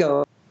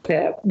K-ego,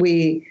 that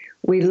we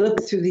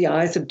look through the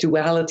eyes of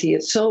duality.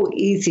 It's so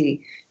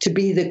easy to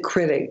be the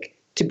critic,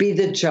 to be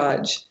the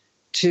judge,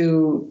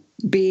 to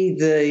be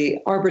the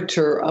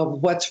arbiter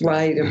of what's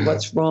right and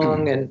what's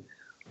wrong,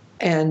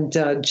 and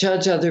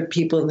judge other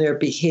people and their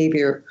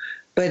behavior.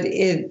 but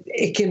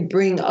it can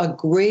bring a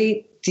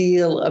great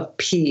deal of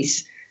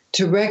peace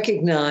to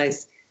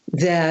recognize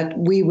that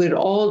we would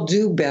all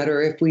do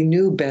better if we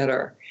knew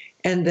better,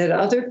 and that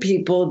other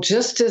people,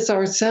 just as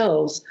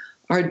ourselves,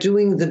 are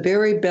doing the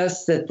very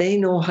best that they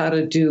know how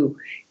to do,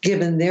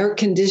 given their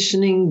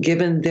conditioning,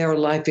 given their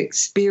life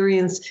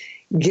experience,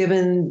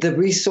 given the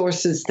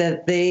resources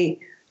that they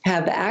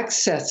have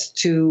access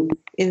to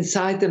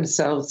inside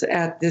themselves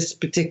at this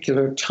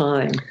particular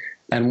time.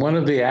 And one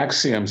of the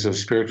axioms of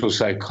spiritual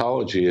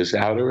psychology is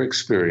outer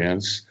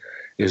experience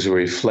is a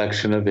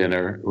reflection of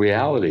inner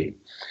reality.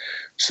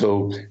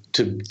 So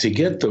to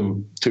get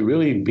them to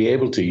really be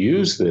able to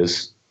use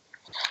this,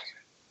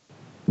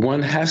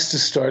 one has to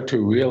start to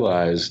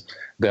realize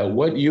that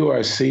what you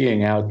are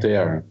seeing out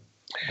there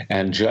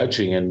and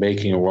judging and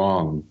making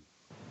wrong,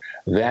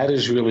 that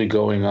is really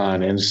going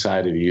on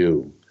inside of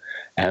you.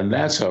 And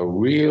that's a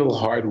real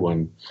hard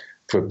one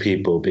for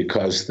people,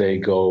 because they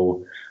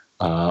go,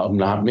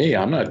 not me,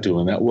 I'm not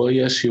doing that. Well,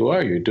 yes, you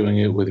are. You're doing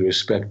it with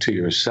respect to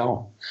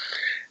yourself.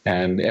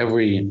 And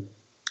every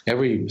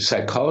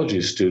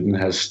psychology student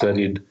has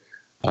studied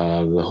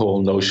the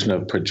whole notion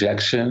of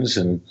projections,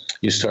 and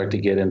you start to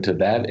get into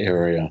that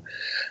area.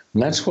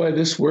 And that's why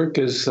this work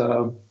is,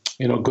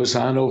 goes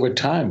on over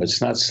time.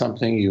 It's not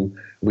something you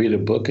read a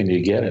book and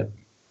you get it.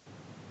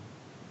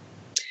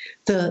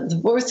 The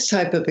fourth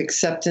type of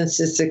acceptance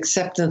is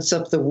acceptance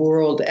of the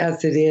world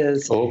as it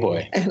is. Oh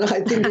boy! And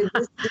I think in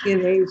this day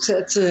and age,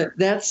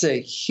 that's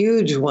a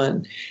huge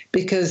one,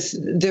 because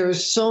there are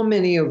so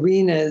many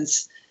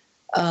arenas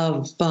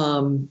of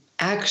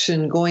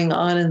action going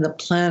on in the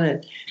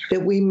planet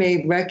that we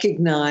may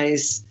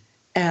recognize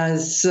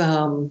as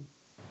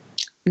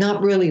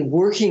not really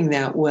working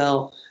that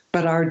well,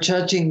 but our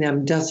judging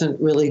them doesn't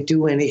really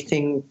do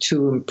anything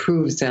to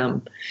improve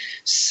them.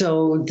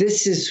 So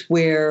this is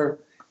where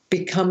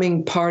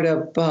becoming part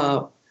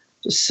of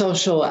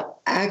social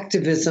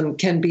activism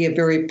can be a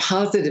very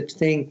positive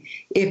thing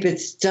if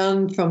it's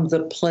done from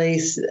the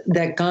place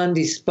that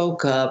Gandhi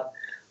spoke of.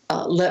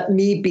 Let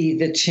me be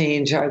the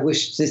change I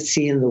wish to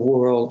see in the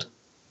world.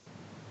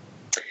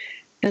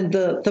 And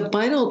the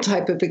final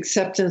type of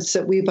acceptance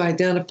that we've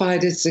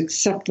identified is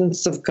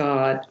acceptance of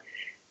God,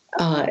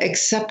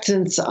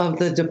 acceptance of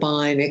the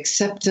divine,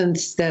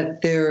 acceptance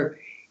that there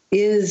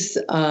is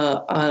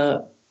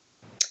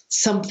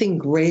something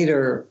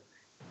greater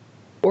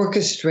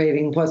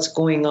orchestrating what's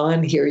going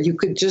on here. You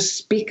could just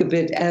speak of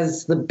it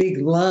as the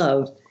big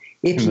love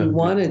if you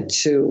wanted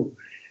to,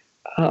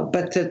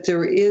 but that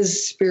there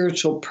is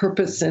spiritual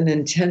purpose and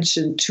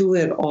intention to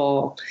it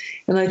all.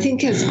 And I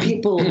think as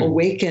people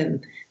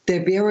awaken, they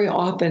very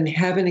often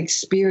have an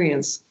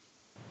experience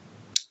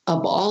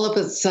of all of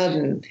a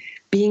sudden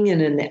being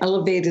in an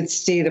elevated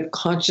state of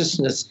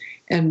consciousness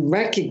and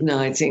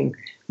recognizing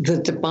the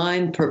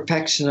divine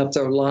perfection of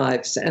their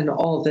lives and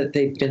all that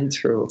they've been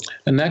through.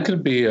 And that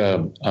could be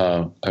a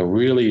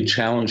really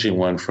challenging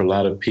one for a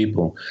lot of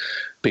people,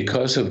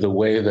 because of the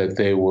way that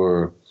they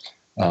were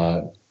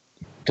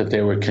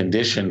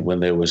conditioned when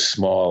they were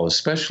small,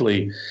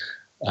 especially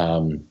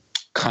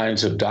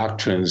kinds of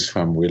doctrines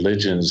from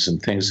religions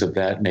and things of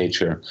that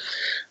nature.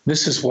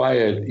 This is why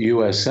at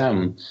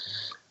USM,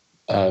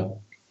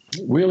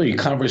 really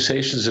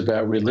conversations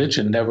about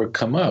religion never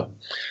come up,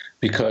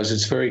 because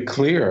it's very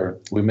clear,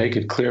 we make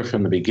it clear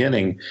from the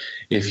beginning,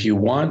 if you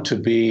want to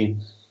be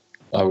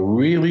a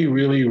really,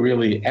 really,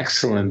 really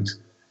excellent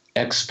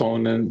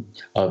exponent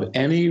of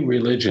any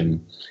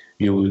religion,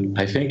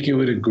 I think you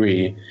would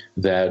agree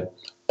that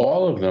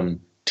all of them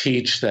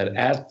teach that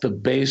at the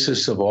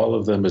basis of all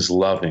of them is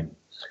loving.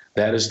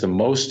 That is the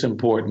most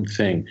important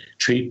thing.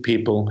 Treat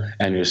people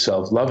and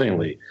yourself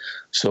lovingly.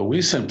 So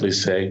we simply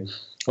say,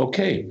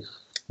 okay,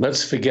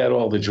 let's forget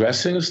all the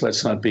dressings.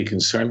 Let's not be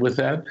concerned with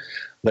that.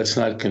 Let's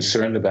not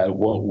concerned about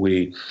what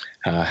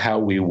how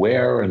we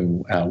wear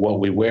and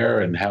what we wear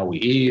and how we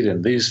eat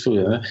and these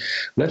food.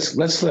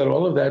 Let's let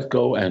all of that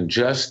go and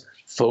just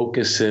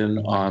focus in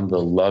on the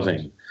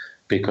loving,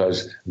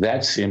 because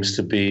that seems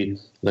to be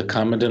the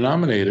common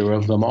denominator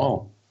of them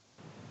all.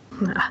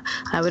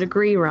 I would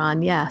agree,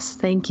 Ron. Yes,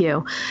 thank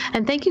you.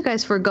 And thank you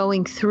guys for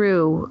going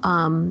through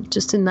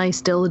just in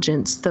nice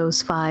diligence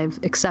those 5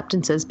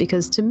 acceptances,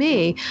 because to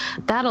me,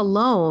 that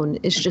alone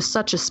is just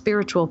such a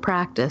spiritual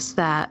practice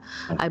that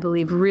I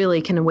believe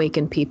really can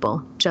awaken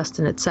people just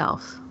in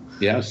itself.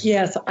 Yes.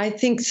 Yes, I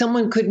think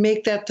someone could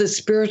make that the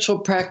spiritual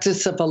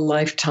practice of a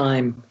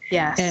lifetime.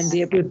 Yes. And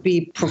it would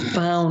be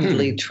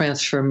profoundly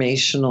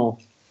transformational.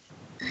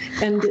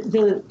 And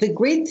the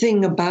great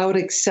thing about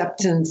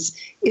acceptance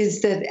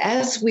is that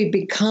as we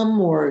become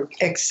more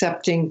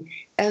accepting,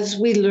 as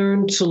we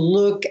learn to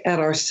look at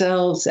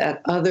ourselves,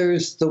 at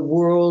others, the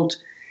world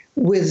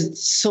with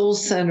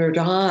soul-centered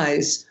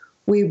eyes,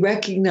 we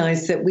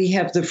recognize that we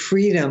have the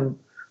freedom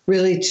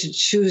really to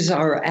choose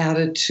our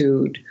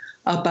attitude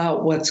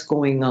about what's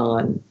going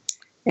on.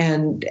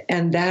 And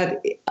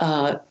that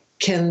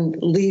can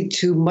lead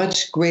to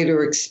much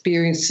greater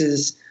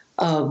experiences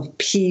of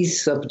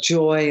peace, of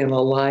joy, and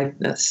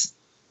aliveness.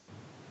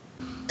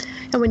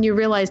 And when you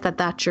realize that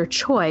that's your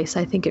choice,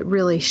 I think it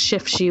really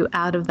shifts you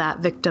out of that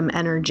victim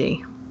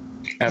energy.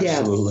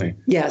 Absolutely.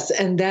 Yes.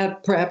 And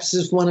that perhaps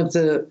is one of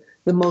the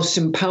most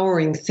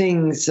empowering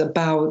things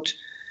about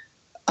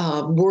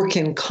work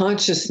in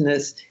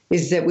consciousness,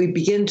 is that we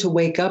begin to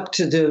wake up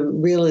to the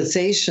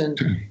realization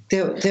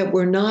that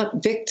we're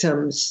not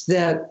victims,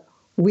 that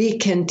we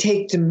can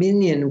take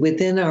dominion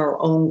within our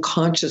own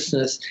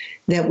consciousness,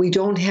 that we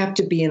don't have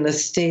to be in a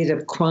state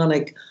of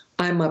chronic,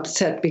 I'm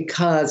upset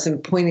because,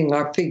 and pointing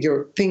our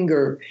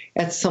finger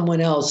at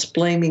someone else,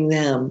 blaming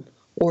them,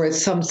 or at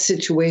some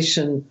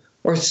situation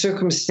or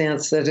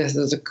circumstance that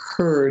has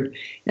occurred,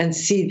 and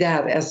see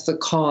that as the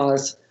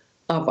cause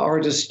of our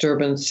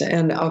disturbance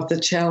and of the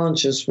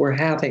challenges we're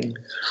having.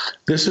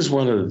 This is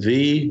one of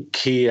the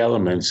key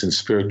elements in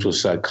spiritual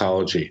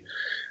psychology.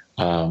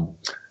 At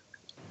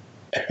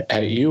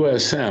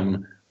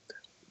USM,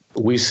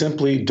 we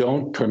simply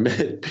don't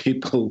permit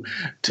people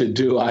to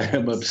do I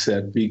am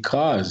upset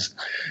because.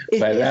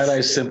 By that,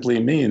 I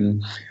simply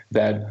mean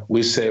that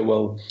we say,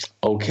 well,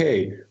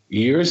 okay,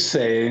 you're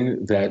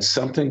saying that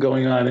something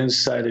going on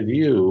inside of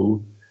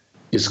you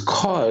is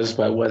caused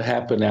by what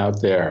happened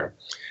out there.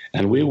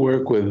 And we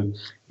work with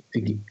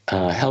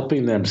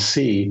helping them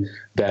see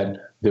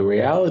that the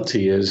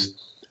reality is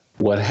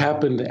what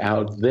happened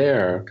out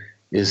there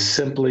is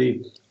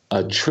simply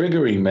a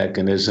triggering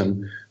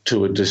mechanism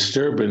to a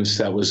disturbance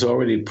that was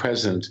already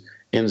present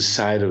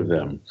inside of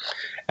them.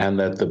 And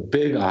that the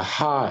big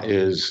aha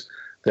is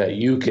that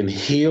you can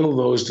heal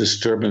those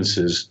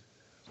disturbances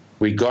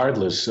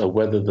regardless of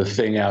whether the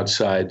thing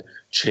outside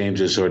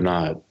changes or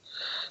not.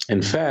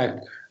 In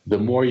fact, the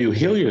more you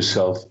heal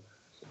yourself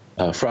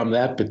from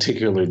that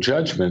particular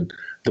judgment,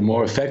 the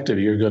more effective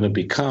you're going to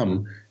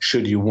become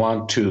should you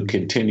want to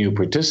continue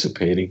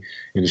participating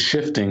in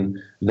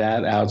shifting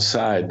that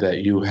outside that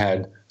you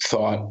had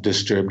thought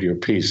disturbed your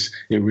peace.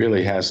 It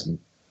really hasn't.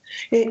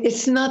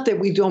 It's not that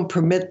we don't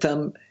permit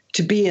them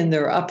to be in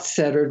their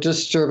upset or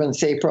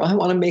disturbance, April. I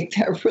want to make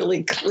that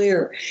really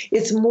clear.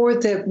 It's more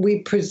that we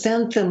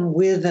present them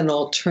with an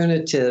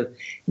alternative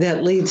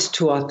that leads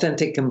to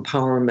authentic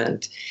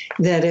empowerment.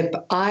 That if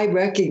I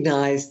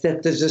recognize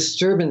that the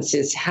disturbance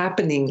is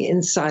happening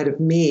inside of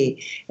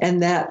me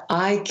and that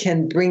I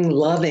can bring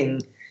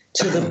loving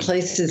to the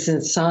places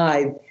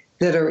inside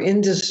that are in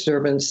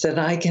disturbance, that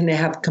I can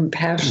have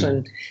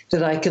compassion,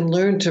 that I can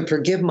learn to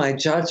forgive my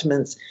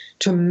judgments,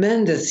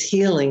 tremendous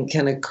healing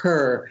can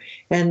occur.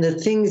 And the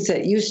things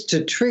that used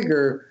to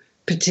trigger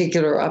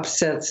particular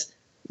upsets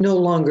no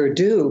longer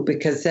do,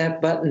 because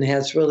that button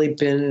has really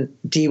been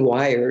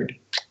dewired.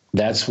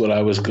 That's what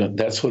I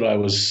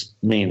was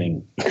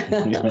meaning.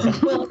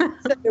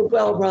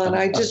 Well, Ron,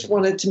 I just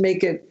wanted to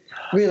make it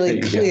really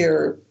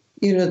clear,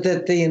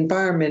 that the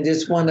environment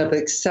is one of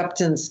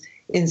acceptance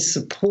and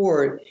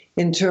support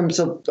in terms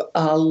of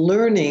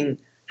learning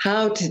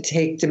how to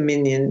take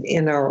dominion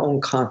in our own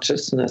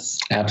consciousness.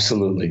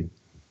 Absolutely.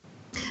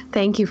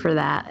 Thank you for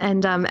that.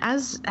 And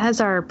as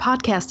our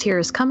podcast here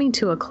is coming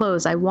to a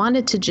close, I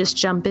wanted to just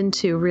jump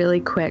into really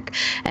quick,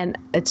 and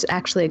it's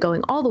actually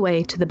going all the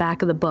way to the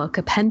back of the book,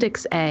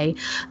 Appendix A,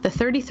 the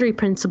 33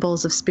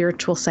 Principles of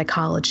Spiritual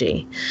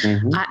Psychology.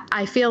 Mm-hmm.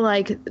 I feel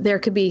like there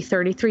could be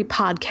 33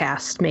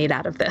 podcasts made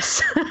out of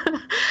this.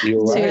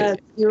 You're right.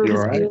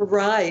 You're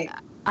right.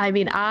 I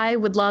mean, I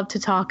would love to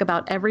talk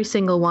about every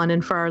single one.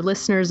 And for our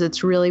listeners,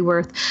 it's really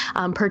worth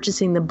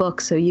purchasing the book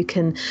so you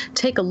can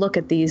take a look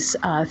at these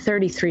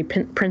 33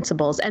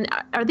 principles. And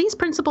are these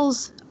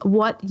principles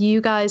what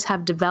you guys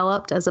have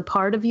developed as a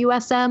part of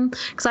USM?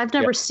 Because I've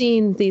never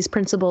seen these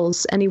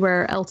principles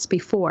anywhere else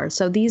before.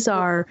 So these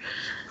are...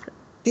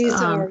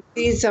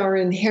 These are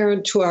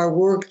inherent to our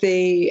work.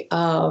 They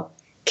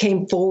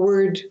came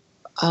forward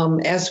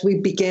as we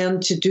began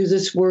to do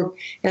this work.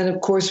 And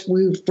of course,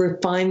 we've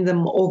refined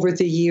them over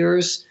the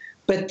years,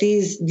 but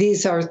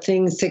these are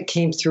things that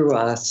came through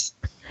us.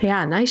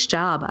 Yeah, nice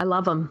job. I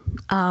love them.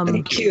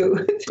 Thank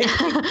you.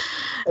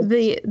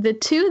 The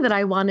two that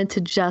I wanted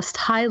to just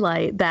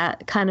highlight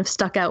that kind of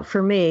stuck out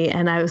for me,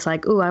 and I was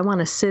like, ooh, I want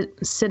to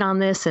sit on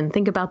this and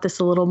think about this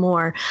a little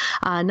more.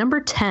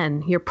 Number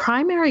 10, your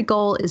primary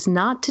goal is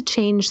not to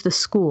change the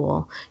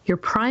school. Your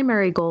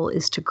primary goal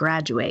is to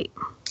graduate.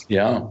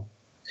 Yeah.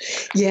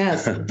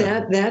 Yes,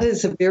 that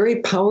is a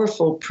very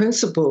powerful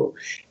principle,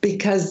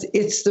 because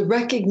it's the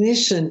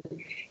recognition,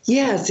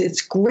 yes,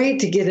 it's great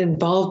to get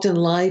involved in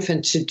life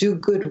and to do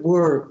good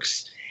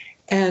works.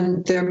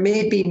 And there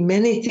may be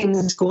many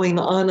things going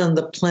on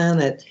the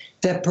planet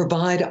that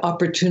provide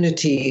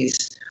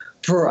opportunities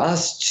for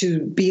us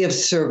to be of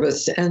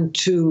service and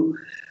to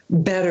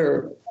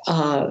better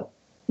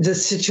the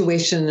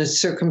situation and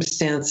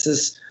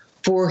circumstances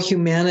for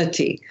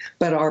humanity.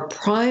 But our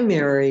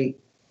primary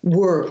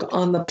work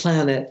on the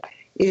planet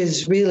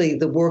is really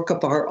the work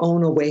of our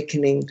own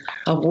awakening,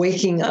 of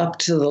waking up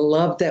to the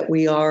love that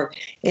we are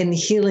and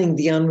healing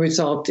the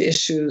unresolved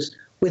issues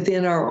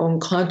within our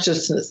own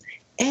consciousness.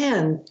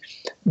 And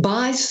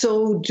by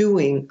so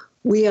doing,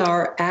 we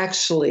are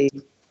actually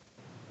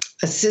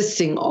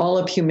assisting all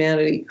of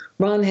humanity.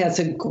 Ron has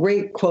a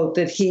great quote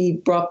that he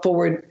brought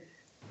forward,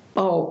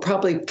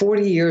 probably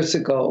 40 years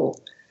ago.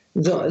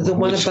 The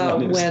one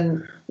about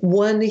when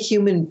one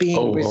human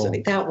being,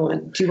 that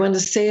one. Do you want to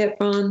say it,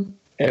 Ron?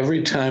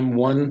 Every time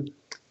one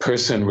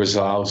person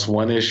resolves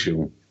one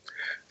issue,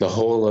 the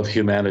whole of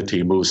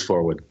humanity moves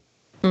forward.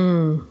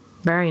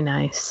 Very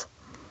nice.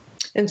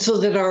 And so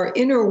that our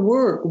inner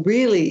work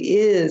really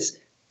is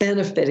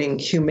benefiting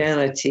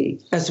humanity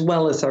as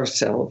well as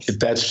ourselves.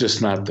 That's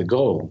just not the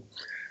goal.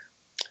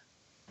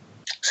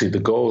 See, the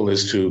goal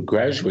is to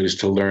graduate, is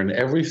to learn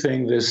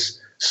everything this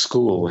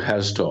school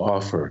has to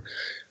offer.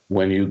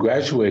 When you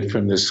graduate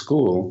from this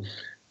school,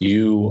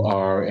 you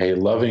are a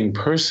loving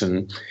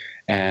person,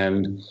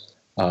 and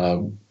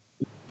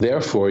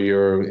therefore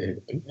you're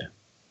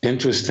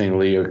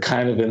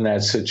kind of in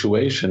that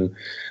situation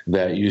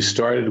that you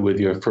started with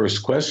your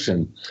first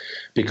question,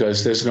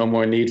 because there's no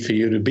more need for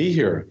you to be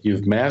here.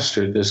 You've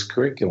mastered this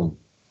curriculum.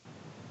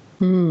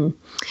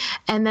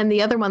 And then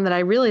the other one that I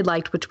really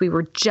liked, which we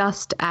were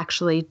just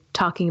actually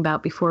talking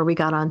about before we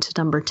got on to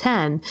number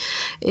 10,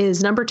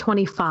 is number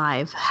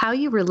 25. How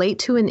you relate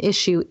to an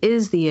issue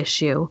is the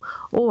issue,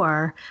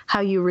 or how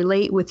you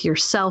relate with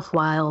yourself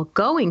while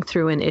going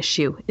through an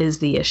issue is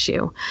the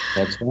issue.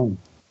 That's right.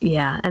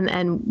 Yeah.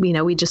 And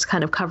we just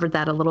kind of covered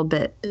that a little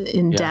bit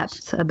in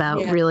depth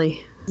about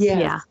really.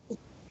 Yeah.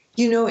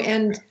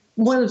 And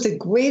one of the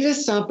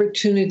greatest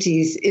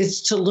opportunities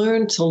is to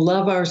learn to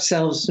love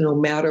ourselves no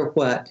matter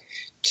what,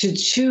 to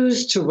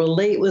choose to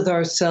relate with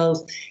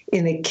ourselves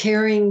in a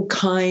caring,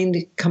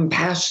 kind,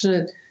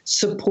 compassionate,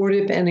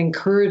 supportive, and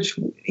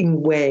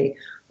encouraging way,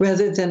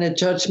 rather than a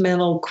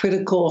judgmental,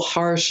 critical,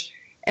 harsh,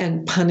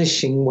 and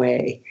punishing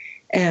way.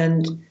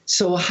 And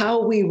so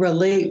how we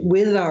relate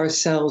with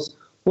ourselves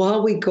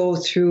while we go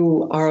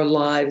through our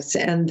lives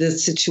and the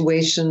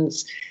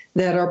situations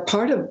that are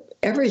part of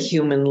every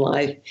human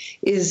life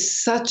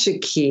is such a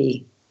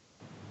key.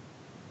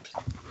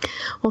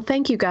 Well,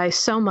 thank you guys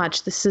so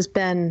much. This has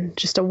been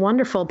just a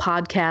wonderful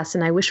podcast,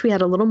 and I wish we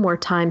had a little more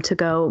time to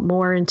go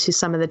more into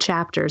some of the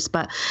chapters,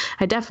 but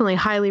I definitely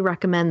highly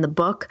recommend the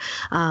book.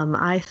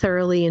 I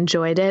thoroughly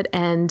enjoyed it,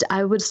 and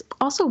I was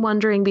also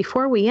wondering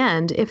before we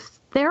end, if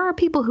there are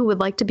people who would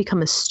like to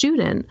become a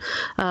student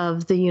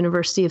of the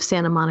University of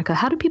Santa Monica,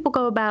 how do people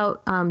go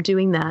about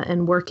doing that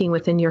and working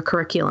within your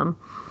curriculum?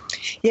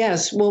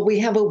 Yes, well, we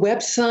have a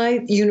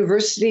website,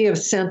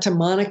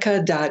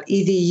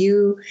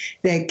 universityofsantamonica.edu,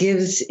 that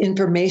gives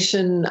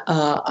information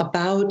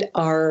about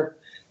our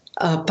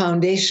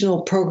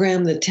foundational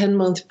program, the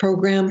 10-month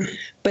program.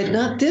 But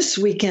not this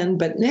weekend,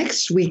 but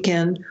next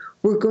weekend,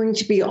 we're going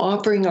to be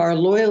offering our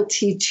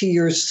Loyalty to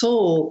Your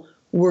Soul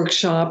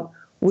workshop,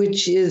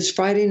 which is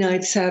Friday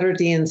night,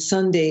 Saturday, and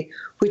Sunday,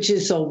 which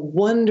is a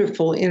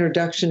wonderful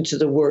introduction to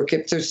the work.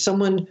 If there's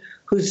someone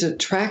who's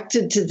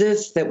attracted to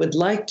this, that would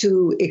like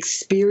to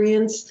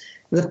experience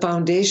the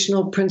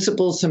foundational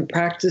principles and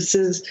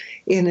practices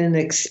in an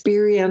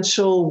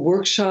experiential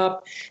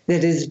workshop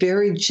that is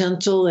very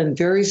gentle and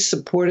very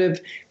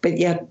supportive, but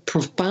yet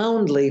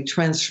profoundly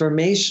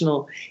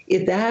transformational,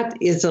 that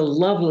is a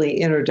lovely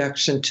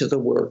introduction to the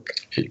work.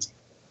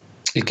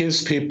 It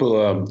gives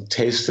people a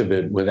taste of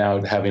it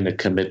without having to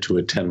commit to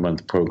a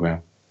 10-month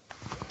program.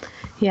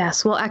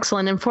 Yes, well,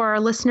 excellent. And for our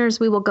listeners,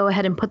 we will go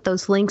ahead and put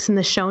those links in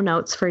the show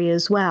notes for you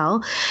as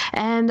well.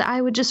 And I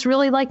would just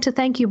really like to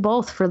thank you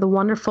both for the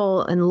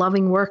wonderful and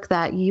loving work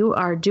that you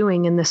are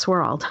doing in this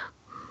world.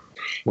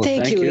 Well,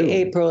 thank you,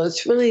 April.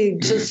 It's really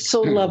just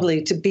so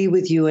lovely to be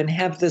with you and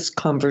have this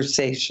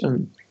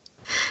conversation.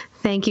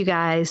 Thank you,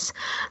 guys.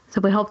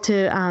 So we hope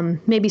to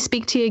maybe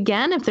speak to you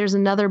again if there's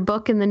another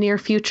book in the near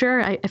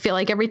future. I feel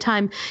like every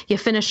time you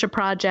finish a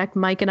project,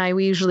 Mike and I,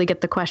 we usually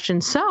get the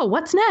question, so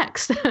what's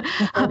next?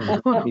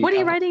 What are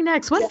you writing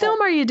next? What film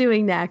are you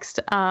doing next?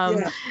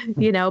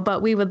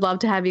 But we would love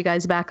to have you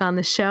guys back on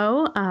the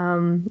show.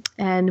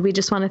 And we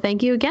just want to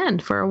thank you again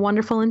for a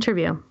wonderful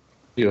interview.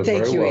 You're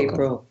Thank very you, welcome.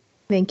 April.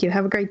 Thank you.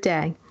 Have a great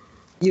day.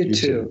 You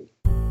too.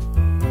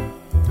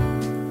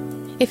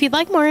 If you'd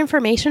like more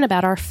information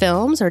about our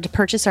films or to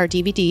purchase our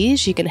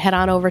DVDs, you can head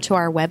on over to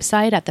our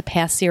website at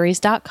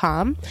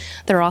thepastseries.com.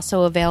 They're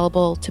also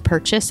available to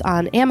purchase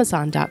on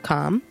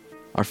Amazon.com.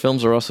 Our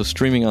films are also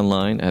streaming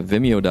online at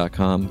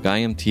Vimeo.com,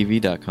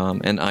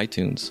 GaiamTV.com, and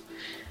iTunes.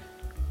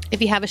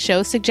 If you have a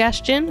show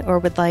suggestion or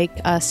would like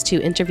us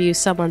to interview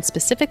someone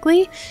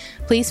specifically,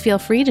 please feel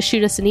free to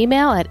shoot us an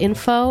email at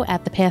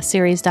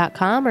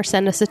info@thepastseries.com or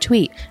send us a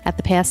tweet at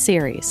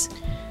thepastseries.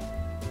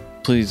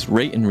 Please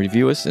rate and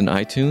review us in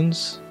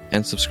iTunes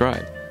and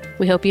subscribe.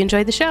 We hope you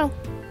enjoyed the show.